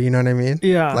ever, you know what I mean?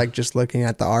 Yeah. Like just looking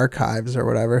at the archives or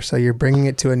whatever. So you're bringing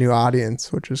it to a new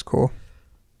audience, which is cool.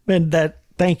 Man,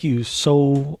 thank you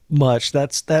so much.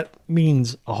 That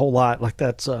means a whole lot. Like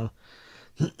that's what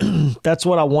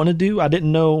I want to do. I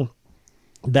didn't know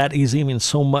that is even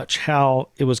so much how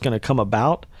it was going to come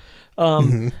about.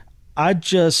 I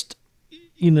just,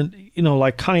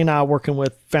 like Connie and I working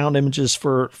with Found Images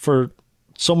for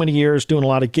so many years, doing a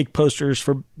lot of gig posters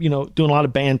for, doing a lot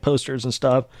of band posters and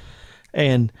stuff.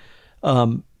 And,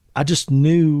 I just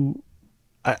knew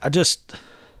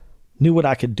what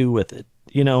I could do with it.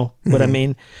 What I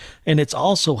mean? And it's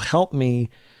also helped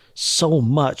me so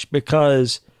much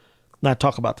because, and I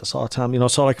talk about this all the time,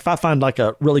 so like if I find like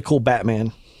a really cool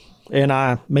Batman and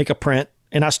I make a print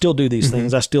and I still do these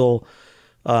things, I still,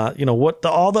 all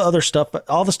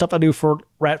the stuff I do for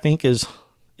Rat Fink is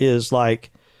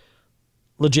like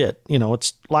legit,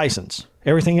 it's licensed.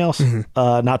 Everything else,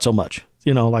 not so much,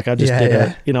 like I just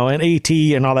did an AT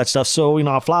and all that stuff. So,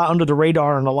 I fly under the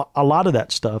radar and a lot of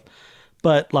that stuff,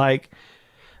 but like,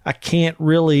 I can't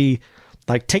really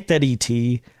like take that ET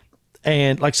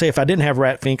and like say if I didn't have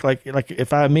Rat Fink, like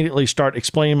if I immediately start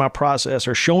explaining my process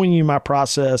or showing you my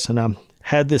process and I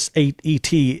had this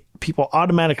ET, people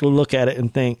automatically look at it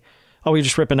and think, oh, you're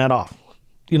just ripping that off,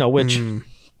 you know, which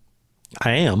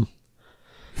I am.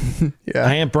 Yeah.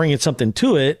 I am bringing something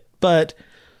to it, but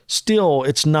still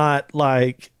it's not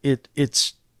like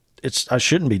it's I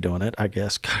shouldn't be doing it, I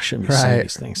guess. Gosh, I shouldn't be saying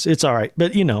these things. It's all right.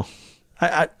 But you know,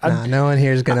 no one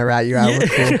here is going to rat you out.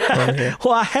 Yeah.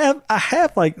 Well, I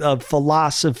have like a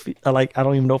philosophy, like, I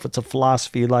don't even know if it's a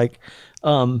philosophy. Like,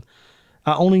 I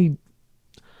only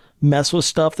mess with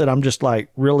stuff that I'm just like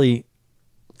really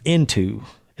into,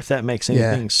 if that makes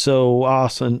anything. So I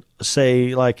often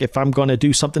say, like, if I'm going to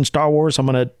do something Star Wars, I'm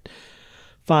going to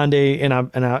find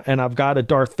I've got a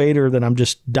Darth Vader that I'm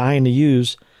just dying to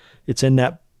use. It's in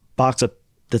that box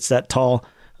that's that tall,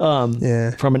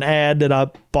 from an ad that I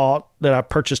bought, that I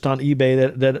purchased on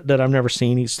eBay that I've never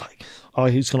seen. He's like, oh,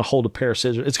 he's going to hold a pair of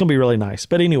scissors. It's going to be really nice.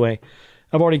 But anyway,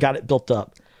 I've already got it built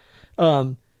up.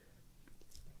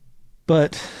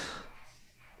 But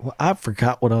I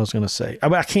forgot what I was going to say. I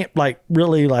mean, I can't like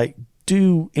really like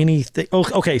do anything.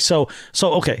 Okay. So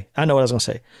okay. I know what I was going to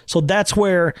say. So that's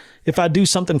where, if I do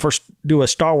something do a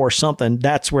Star Wars something,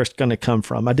 that's where it's going to come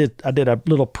from. I did a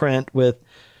little print with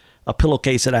a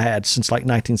pillowcase that I had since like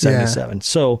 1977. Yeah.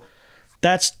 So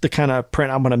that's the kind of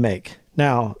print I'm going to make.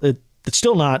 Now it's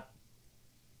still not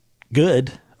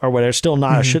good or whatever. Still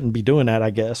not, I shouldn't be doing that, I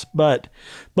guess. But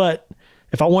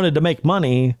if I wanted to make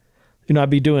money, you know, I'd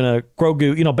be doing a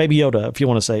Grogu, you know, Baby Yoda, if you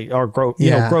want to say, or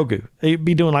you know, Grogu. You'd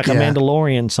be doing like a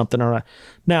Mandalorian something.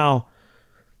 Now,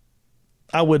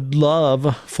 I would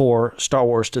love for Star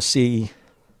Wars to see,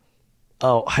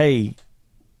 oh, hey,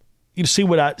 you see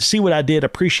what I did,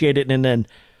 appreciate it, and then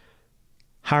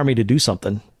hire me to do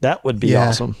something. That would be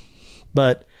awesome.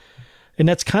 And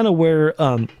that's kind of where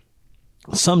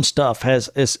some stuff has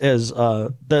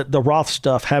the Roth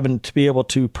stuff, having to be able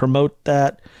to promote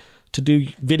that, to do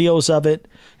videos of it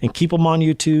and keep them on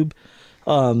YouTube.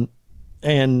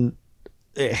 And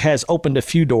it has opened a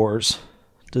few doors.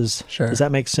 Does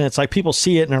that make sense? Like, people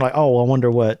see it and they're like, oh, I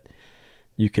wonder what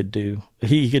you could do.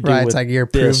 He could do it's like you're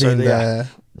proving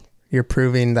you're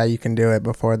proving that you can do it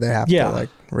before they have to like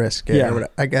risk it. Or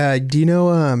whatever. Do you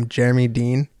know Jeremy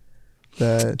Dean,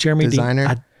 the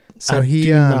designer?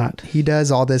 He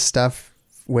does all this stuff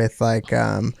with like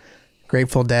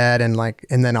Grateful Dead and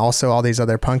then also all these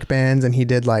other punk bands, and he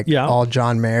did like all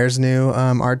John Mayer's new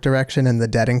art direction and the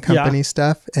Dead and Company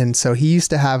stuff. And so he used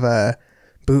to have a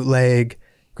bootleg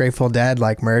Grateful Dead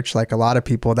like merch. Like a lot of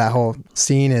people, that whole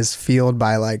scene is fueled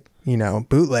by like, you know,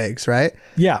 bootlegs, right?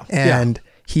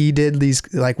 He did these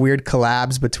like weird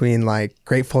collabs between like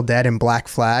Grateful Dead and Black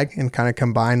Flag, and kind of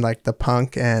combined like the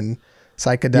punk and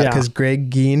psychedelic, because Greg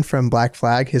Ginn from Black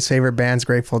Flag, his favorite band's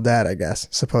Grateful Dead, I guess,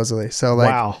 supposedly. So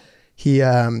like he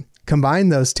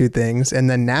combined those two things, and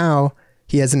then now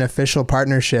he has an official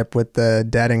partnership with the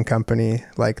Dead and Company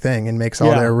like thing, and makes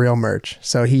all their real merch.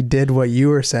 So he did what you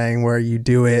were saying, where you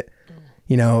do it,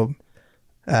 you know,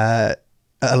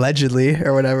 allegedly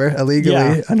or whatever,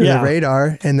 illegally under the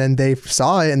radar, and then they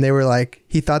saw it and they were like,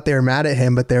 he thought they were mad at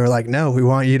him, but they were like, no, we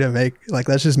want you to make, like,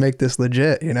 let's just make this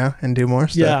legit, you know, and do more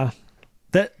stuff.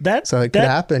 So it could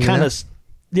happen kind of.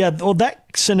 Well, that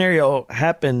scenario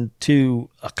happened to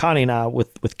Connie and I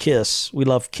with Kiss. We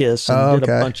love Kiss and did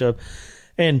a bunch of,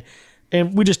 and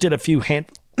we just did a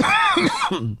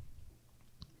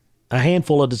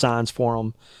handful of designs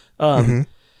for them.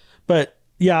 But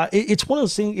yeah, it's one of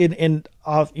those things, and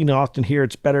you know, often here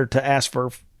it's better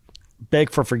to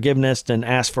beg for forgiveness than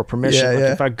ask for permission.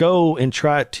 If I go and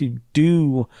try to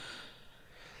do,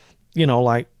 you know,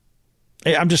 like,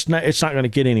 I'm just not, it's not going to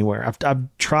get anywhere.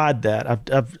 I've tried that.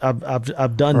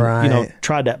 I've done, you know,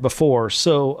 tried that before.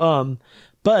 So,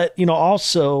 but you know,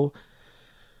 also,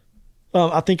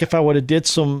 I think if I would have did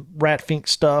some Rat Fink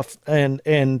stuff and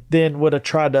then would have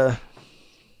tried to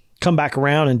come back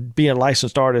around and be a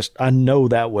licensed artist, I know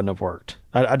that wouldn't have worked.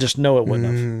 I just know it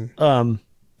wouldn't have.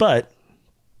 But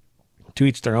to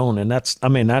each their own. And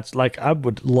that's like, I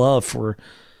would love for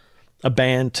a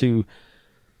band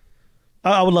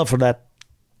I would love for that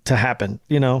to happen,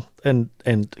 you know, and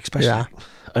especially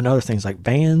and other things like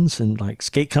bands and like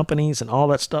skate companies and all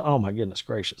that stuff. Oh my goodness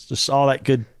gracious. Just all that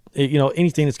good, you know,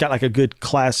 anything that's got like a good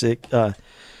classic, or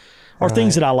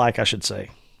things that I like, I should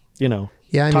say, you know.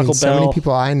 Yeah, I mean, so many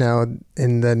people I know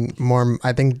in the more,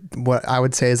 I think what I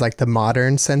would say is like the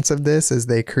modern sense of this is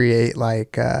they create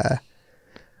like,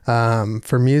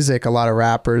 for music, a lot of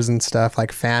rappers and stuff,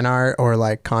 like fan art or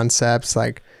like concepts,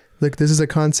 like, look, this is a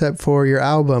concept for your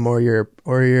album or your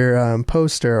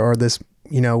poster, or this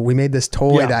we made this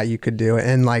toy that you could do.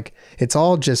 And like, it's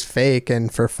all just fake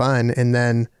and for fun. And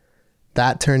then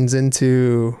that turns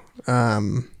into,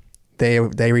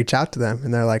 they reach out to them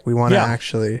and they're like, we want to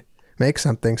actually make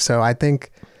something. So I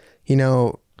think,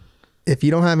 if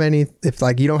you don't have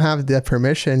you don't have the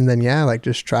permission, then like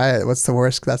just try it. What's the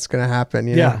worst that's going to happen?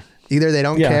 You know? Either they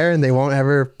don't care and they won't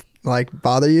ever like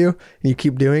bother you and you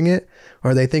keep doing it,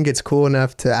 or they think it's cool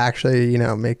enough to actually,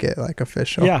 make it like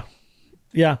official. Yeah.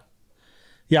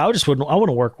 I want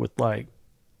to work with like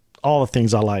all the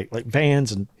things I like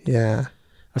Vans and I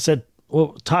said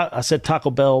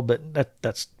Taco Bell, but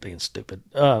that's being stupid.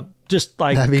 Just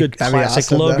like good classic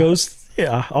awesome, logos. Though.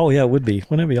 Yeah. Oh yeah, it would be.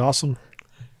 Wouldn't it be awesome?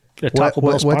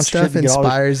 What stuff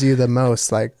inspires you the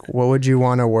most? Like, what would you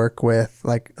want to work with?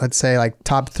 Like, let's say like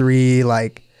top 3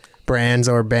 like brands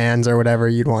or bands or whatever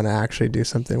you'd want to actually do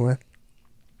something with.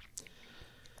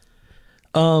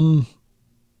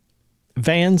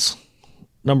 Vans,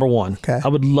 number 1. Okay. I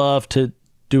would love to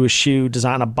do a shoe,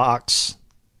 design a box,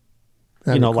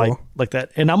 That'd be cool. like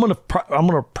that. And I'm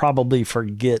gonna probably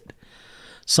forget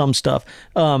some stuff.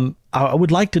 I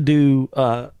would like to do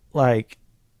like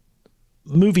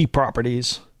movie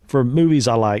properties for movies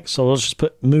I like. So let's just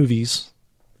put movies,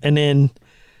 and then,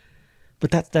 but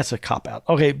that's a cop out.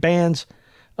 Okay, bands.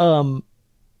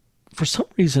 For some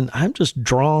reason, I'm just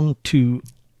drawn to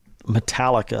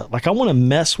Metallica. Like I want to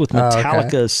mess with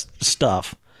Metallica's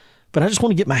stuff, but I just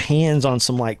want to get my hands on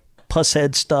some like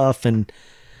Pusshead stuff and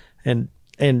I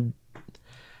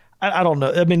don't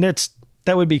know. I mean, that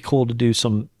would be cool to do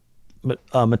some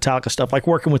Metallica stuff, like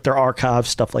working with their archives,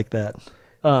 stuff like that.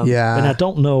 And I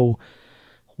don't know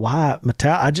why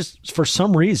I just, for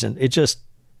some reason, it just,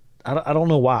 I don't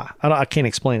know why. I can't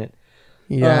explain it.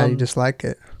 Yeah. You just like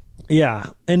it. Yeah.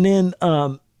 And then,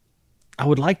 I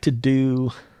would like to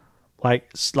do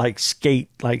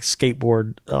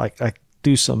skateboard, like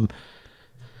do some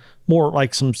more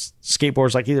like some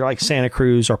skateboards, like either like Santa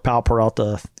Cruz or Pal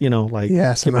Peralta, get my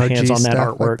hands on that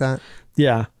artwork. Like that.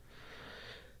 Yeah.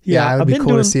 Yeah, it would be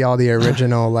cool to see all the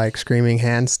original like Screaming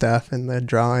Hand stuff and the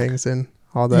drawings and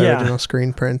all the original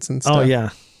screen prints and stuff. Oh yeah.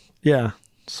 Yeah.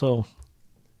 So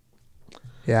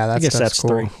yeah, I guess that's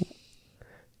cool. 3.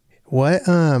 What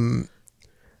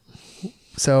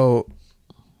so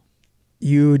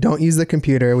you don't use the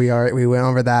computer. We went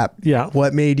over that. Yeah.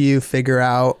 What made you figure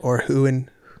out, or who and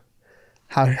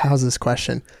how's this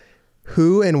question?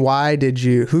 Who and why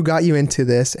who got you into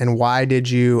this, and why did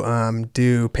you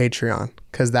do Patreon?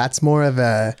 Because that's more of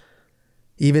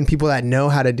even people that know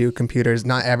how to do computers,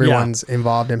 not everyone's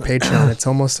involved in Patreon. It's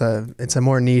almost it's a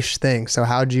more niche thing. So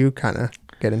how'd you kind of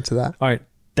get into that? All right.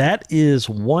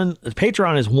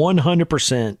 Patreon is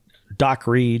 100% Doc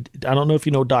Reed. I don't know if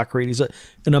you know Doc Reed. He's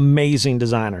an amazing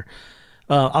designer.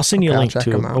 I'll send you a link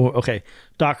to him. Okay.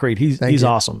 Doc Reed. He's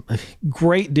awesome.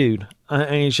 Great dude.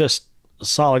 And he's just a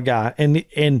solid guy.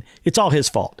 And it's all his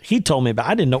fault. He told me about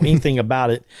it. I didn't know anything about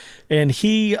it. And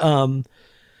he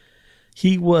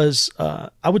was,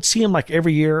 I would see him like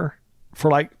every year for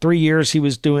like 3 years he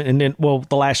was doing, and then,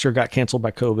 the last year got canceled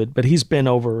by COVID, but he's been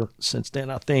over since then,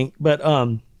 I think. But,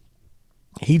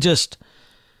 he just,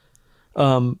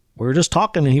 we were just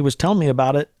talking and he was telling me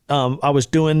about it. I was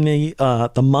doing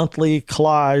the monthly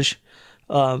collage,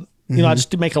 I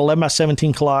just make an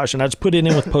 11x17 collage and I just put it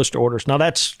in with poster orders. Now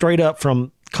that's straight up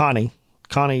from Connie.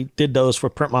 Connie did those for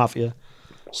Print Mafia.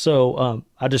 So,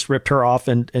 I just ripped her off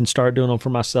and started doing them for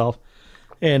myself.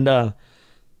 And I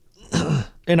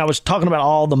was talking about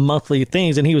all the monthly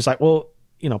things, and he was like, well,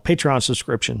 Patreon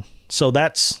subscription. So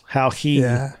that's how he,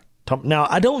 now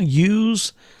I don't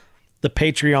use the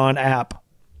Patreon app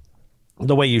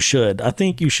the way you should. I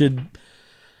think you should,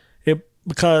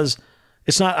 because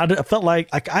it's not, I felt like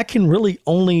I can really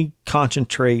only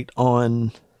concentrate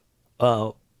on,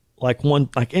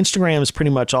 Instagram is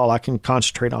pretty much all I can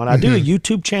concentrate on. I do a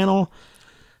YouTube channel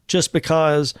just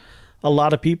because a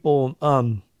lot of people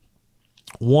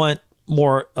want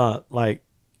more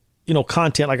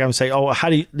content. Like I'm saying, how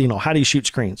do you shoot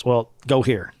screens? Well, go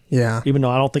here. Yeah. Even though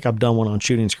I don't think I've done one on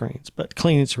shooting screens, but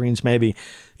cleaning screens maybe.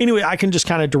 Anyway, I can just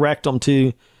kind of direct them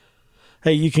to,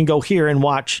 hey, you can go here and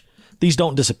watch. These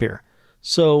don't disappear.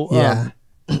 So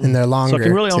and they're longer. So I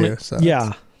can really too,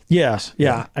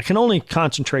 I can only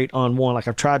concentrate on one. Like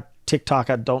I've tried TikTok,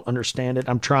 I don't understand it.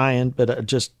 I'm trying, but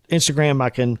just Instagram, I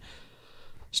can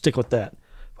stick with that.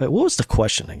 Wait, what was the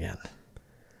question again?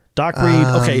 Doc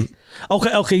Reed.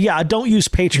 Okay. Yeah, I don't use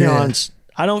Patreons.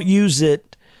 I don't use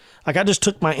it. Like I just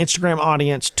took my Instagram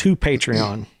audience to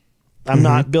Patreon. I'm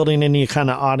not building any kind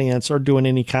of audience or doing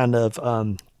any kind of,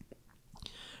 and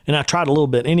I tried a little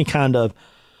bit, any kind of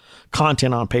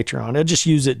content on Patreon. I just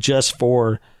use it just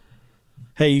for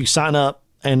hey, you sign up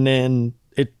and then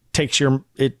it takes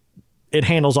it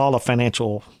handles all the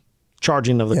financial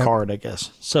charging of the card, I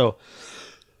guess. So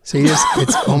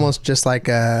it's almost just like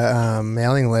a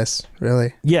mailing list,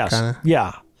 really. Yes. Kinda.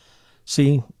 Yeah.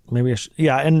 See, maybe I should,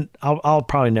 and I'll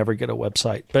probably never get a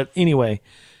website. But anyway,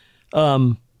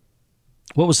 what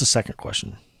was the second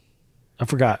question? I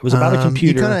forgot. It was about a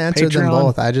computer. You kind of answered them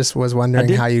both. I just was wondering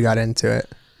how you got into it.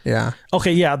 Yeah.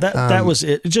 Okay. Yeah. That was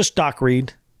it. Just Doc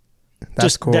Reed.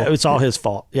 That's cool. It's all his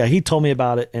fault. Yeah. He told me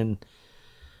about it, and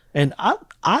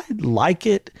I like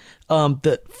it.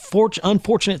 The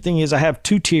unfortunate thing is I have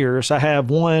two tiers. I have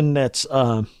one that's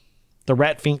the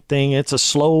Rat Fink thing. It's a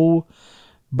slow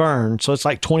burn, so it's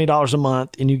like $20 a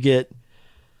month, and you get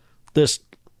this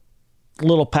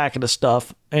little packet of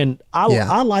stuff. And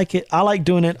I like it. I like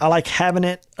doing it. I like having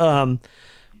it.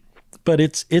 But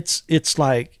it's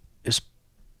like its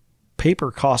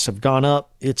paper costs have gone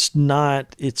up. It's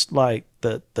like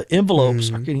the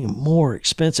envelopes are getting more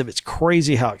expensive. It's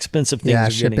crazy how expensive things are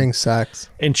getting. Yeah, shipping sucks.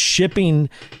 And shipping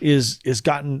is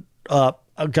gotten out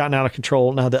of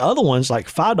control. Now the other one's like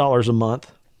 $5 a month,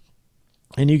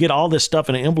 and you get all this stuff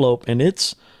in an envelope, and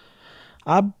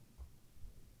I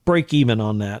break even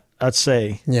on that, I'd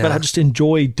say. Yeah. But I just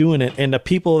enjoy doing it. And the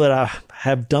people that I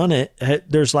have done it,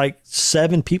 there's like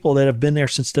 7 people that have been there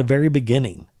since the very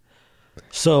beginning.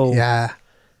 So yeah.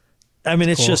 I mean,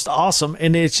 it's just awesome.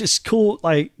 And it's just cool.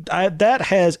 Like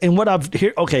and what I've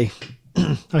here. Okay.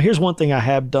 Now here's one thing I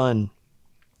have done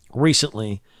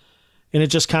recently, and it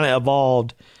just kind of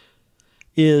evolved,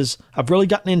 is I've really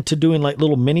gotten into doing like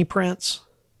little mini prints,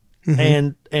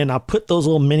 and I put those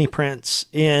little mini prints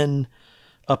in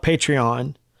a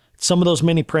Patreon. Some of those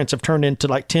mini prints have turned into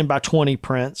like 10 by 20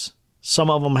 prints. Some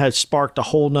of them have sparked a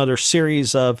whole nother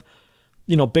series of,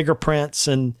 bigger prints,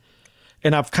 and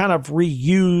I've kind of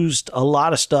reused a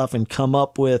lot of stuff and come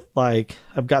up with, like,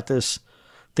 I've got this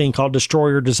thing called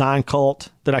Destroyer Design Cult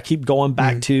that I keep going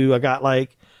back to. I got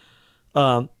like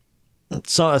a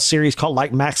series called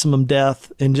like Maximum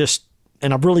Death, and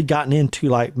I've really gotten into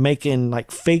like making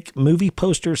like fake movie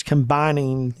posters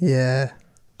combining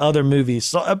other movies.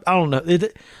 So I don't know,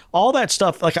 all that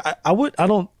stuff. Like I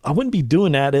wouldn't be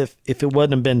doing that if it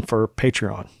wouldn't have been for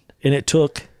Patreon, and it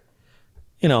took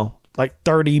like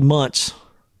 30 months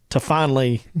to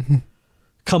finally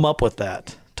come up with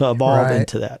that, to evolve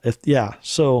into that.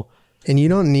 So. And you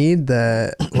don't need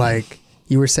like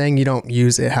you were saying, you don't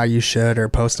use it how you should or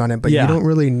post on it, but you don't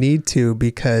really need to,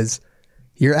 because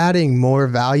you're adding more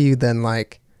value than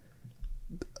like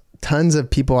tons of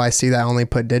people I see that only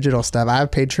put digital stuff. I have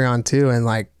Patreon too. And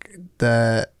like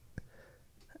I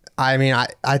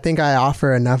think I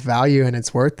offer enough value and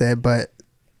it's worth it, but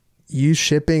you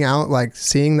shipping out, like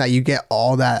seeing that you get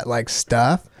all that like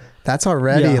stuff, that's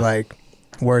already like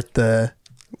worth the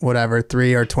whatever,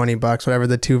 $3 or $20, whatever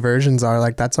the 2 versions are.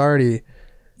 Like that's already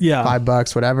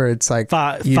 $5, whatever. It's like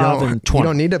you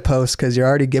don't need to post, because you're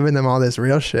already giving them all this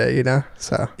real shit,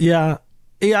 So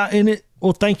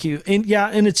well, thank you. And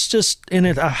and it's just,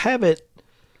 I have it,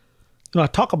 I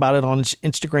talk about it on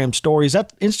Instagram stories.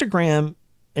 That Instagram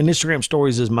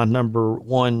stories is my number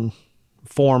one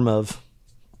form of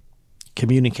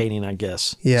communicating, I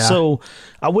guess. Yeah. So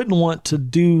I wouldn't want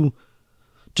to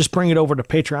just bring it over to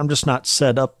Patreon. I'm just not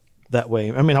set up that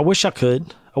way. I mean, I wish I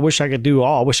could. I wish I could do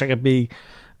all. I wish I could be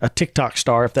a TikTok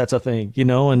star, if that's a thing,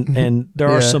 and there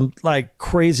are some like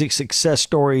crazy success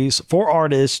stories for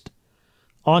artists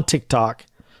on TikTok,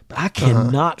 but I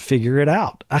cannot figure it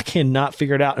out.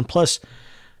 And plus,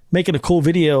 making a cool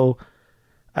video,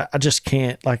 I just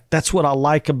can't. Like, that's what I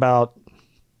like about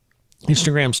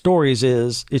Instagram stories,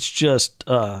 is it's just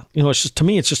it's just, to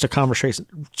me, it's just a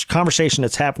conversation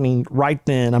that's happening right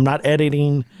then. I'm not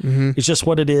editing. It's just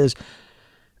what it is,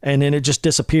 and then it just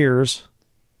disappears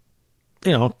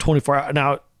 24 hours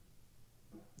now.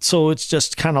 So it's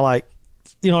just kind of like,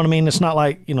 what I mean? It's not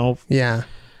like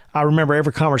I remember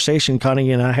every conversation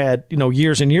Connie and I had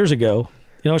years and years ago.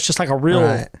 It's just like a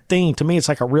real thing to me. It's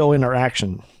like a real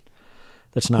interaction.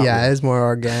 That's not real. It is more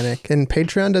organic. And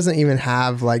Patreon doesn't even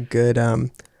have like good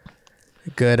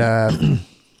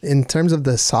in terms of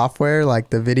the software, like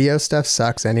the video stuff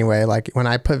sucks anyway. Like when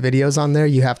I put videos on there,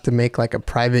 you have to make like a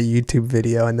private YouTube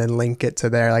video and then link it to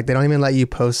there. Like they don't even let you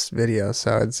post videos.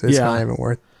 So it's not even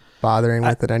worth bothering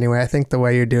with it anyway. I think the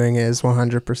way you're doing it is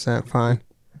 100% fine.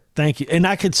 Thank you. And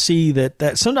I could see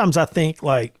that sometimes I think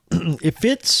like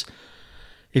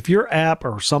if your app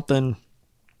or something,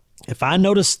 if I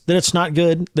notice that it's not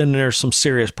good, then there's some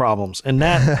serious problems. And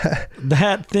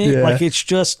that thing, like, it's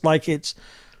just like, it's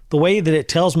the way that it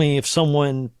tells me if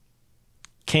someone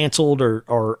canceled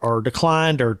or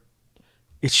declined, or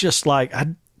it's just like,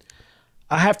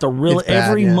 I have to really,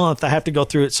 every month I have to go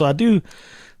through it. So I do,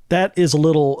 that is a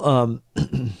little,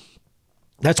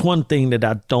 that's one thing that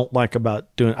I don't like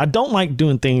about doing. I don't like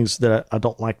doing things that I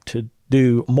don't like to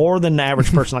do more than the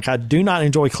average person. Like I do not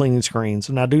enjoy cleaning screens,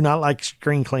 and I do not like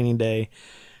screen cleaning day.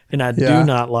 And I do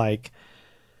not like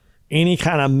any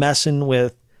kind of messing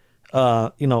with,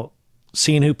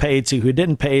 seeing who paid, see who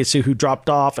didn't pay, see who dropped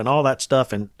off and all that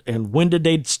stuff. And when did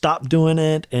they stop doing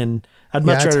it? And I'd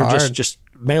much rather just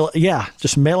mail it. Yeah.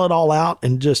 Just mail it all out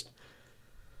and just,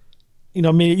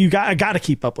 I got to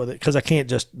keep up with it because I can't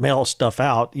just mail stuff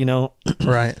out,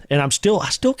 Right. And I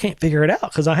still can't figure it out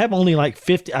because I have only like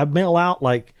 50, I mail out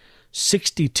like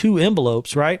 62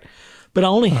 envelopes, right? But I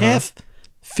only have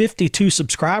 52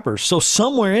 subscribers. So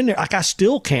somewhere in there, like I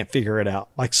still can't figure it out.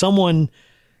 Like someone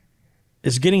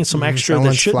is getting some extra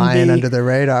that shouldn't flying be under the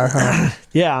radar. Huh?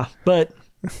 Yeah. But,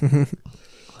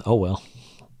 oh well,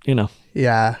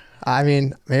 Yeah. I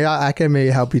mean, maybe I can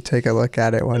help you take a look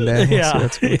at it one day. We'll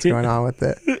see what's going on with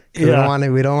it.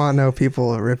 We don't want no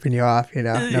people ripping you off, no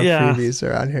freebies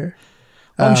around here.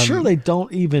 I'm sure they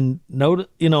don't even know,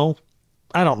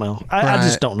 I don't know. I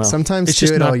just don't know. Sometimes it's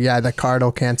too, the card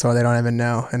will cancel. They don't even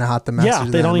know. And I'll have to message them.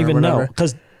 Yeah, they don't even know.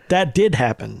 Because that did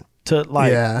happen to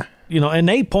and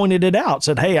they pointed it out,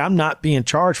 said, hey, I'm not being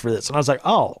charged for this. And I was like,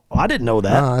 oh, I didn't know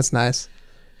that. Oh, that's nice.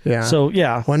 Yeah. So,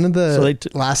 yeah. One of the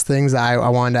last things I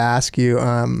wanted to ask you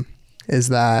is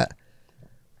that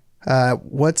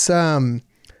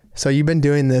so you've been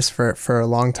doing this for a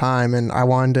long time, and I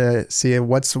wanted to see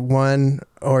what's one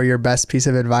or your best piece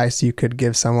of advice you could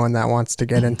give someone that wants to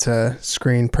get into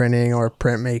screen printing or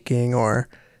printmaking or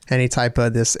any type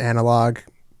of this analog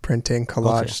printing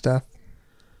collage stuff.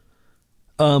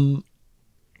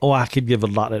 I could give a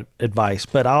lot of advice,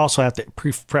 but I also have to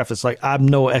preface, like, I'm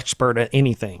no expert at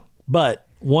anything. But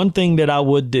one thing that I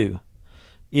would do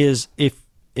is if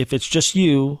it's just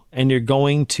you and you're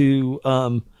going to,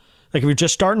 like if you're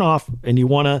just starting off and you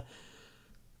want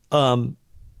to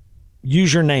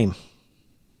use your name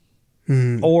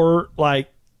or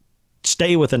like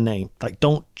stay with a name, like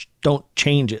don't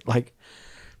change it. Like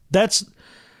that's,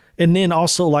 and then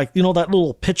also like, that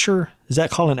little picture, is that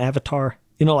called an avatar?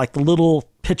 Like the little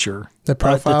picture, the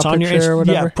profile that's on picture your or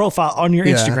whatever? Yeah, profile on your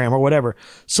Instagram or whatever.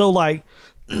 So like,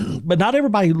 but not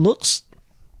everybody looks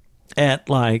at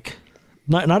like,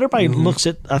 not everybody looks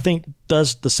at, I think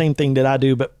does the same thing that I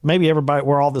do, but maybe everybody,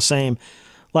 we're all the same.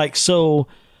 Like, so,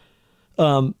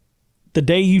 the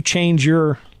day you change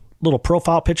your little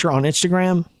profile picture on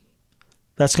Instagram,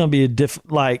 that's going to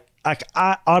be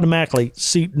I automatically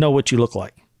know what you look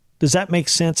like. Does that make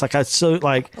sense? Like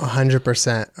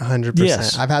 100%.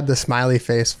 Yes. I've had the smiley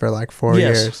face for like 4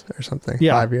 years or something.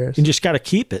 Yeah. 5 years. You just got to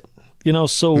keep it,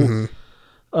 so,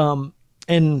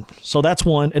 and so that's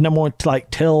one. And I'm going to like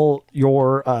tell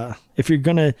your, if you're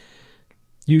going to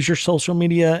use your social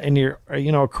media and you're,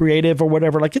 creative or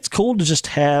whatever, like it's cool to just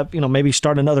have, maybe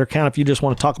start another account if you just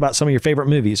want to talk about some of your favorite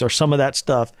movies or some of that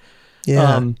stuff.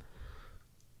 Yeah.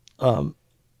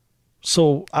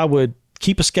 So I would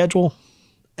keep a schedule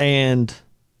and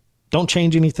don't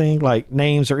change anything like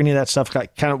names or any of that stuff,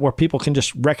 like kind of where people can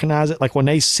just recognize it. Like when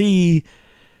they see,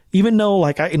 even though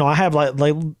like I have like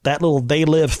that little They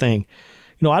Live thing,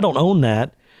 I don't own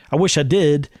that. I wish I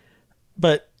did,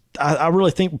 but I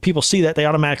really think when people see that, they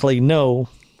automatically know.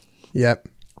 Yep.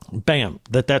 Bam.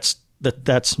 That's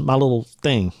my little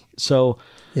thing. So,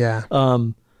 yeah.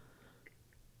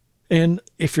 And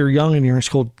if you're young and you're in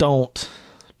school, don't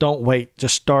wait.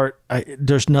 Just start.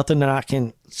 There's nothing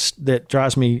that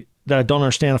drives me that I don't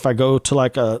understand if I go to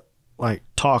like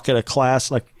talk at a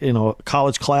class, like, a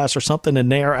college class or something,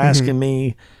 and they are asking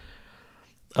me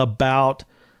about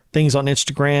things on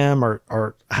Instagram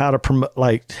or how to promote,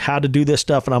 like how to do this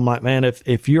stuff. And I'm like, man,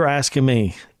 if you're asking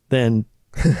me, then,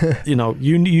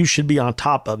 you should be on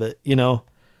top of it,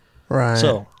 Right.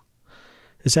 So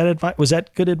is that advice? Was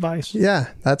that good advice? Yeah,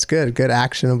 that's good. Good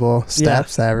actionable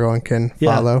steps that everyone can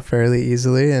follow fairly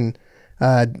easily. And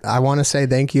I want to say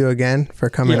thank you again for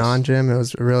coming on, Jim. It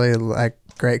was really like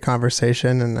great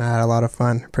conversation and I had a lot of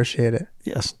fun. Appreciate it.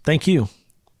 Yes. Thank you.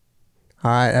 All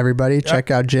right, everybody,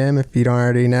 check out Jim if you don't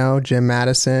already know. Jim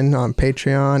Madison on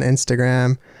Patreon,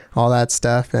 Instagram, all that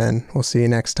stuff. And we'll see you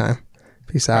next time.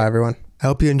 Peace out, everyone. I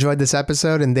hope you enjoyed this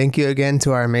episode, and thank you again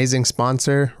to our amazing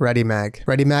sponsor, ReadyMag.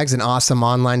 ReadyMag's an awesome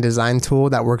online design tool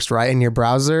that works right in your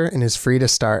browser and is free to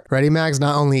start. ReadyMag's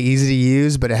not only easy to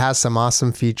use, but it has some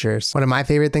awesome features. One of my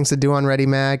favorite things to do on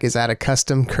ReadyMag is add a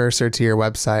custom cursor to your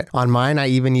website. On mine, I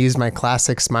even used my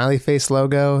classic smiley face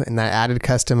logo, and that added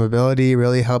custom ability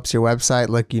really helps your website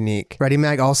look unique.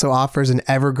 ReadyMag also offers an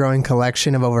ever-growing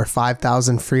collection of over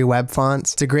 5,000 free web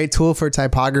fonts. It's a great tool for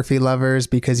typography lovers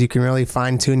because you can really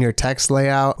fine-tune your text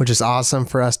layout, which is awesome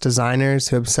for us designers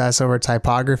who obsess over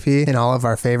typography and all of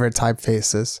our favorite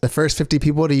typefaces. The first 50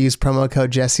 people to use promo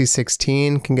code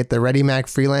Jesse16 can get the ReadyMag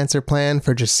freelancer plan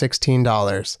for just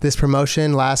 $16. This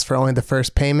promotion lasts for only the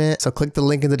first payment, so click the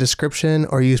link in the description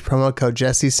or use promo code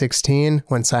Jesse16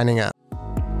 when signing up.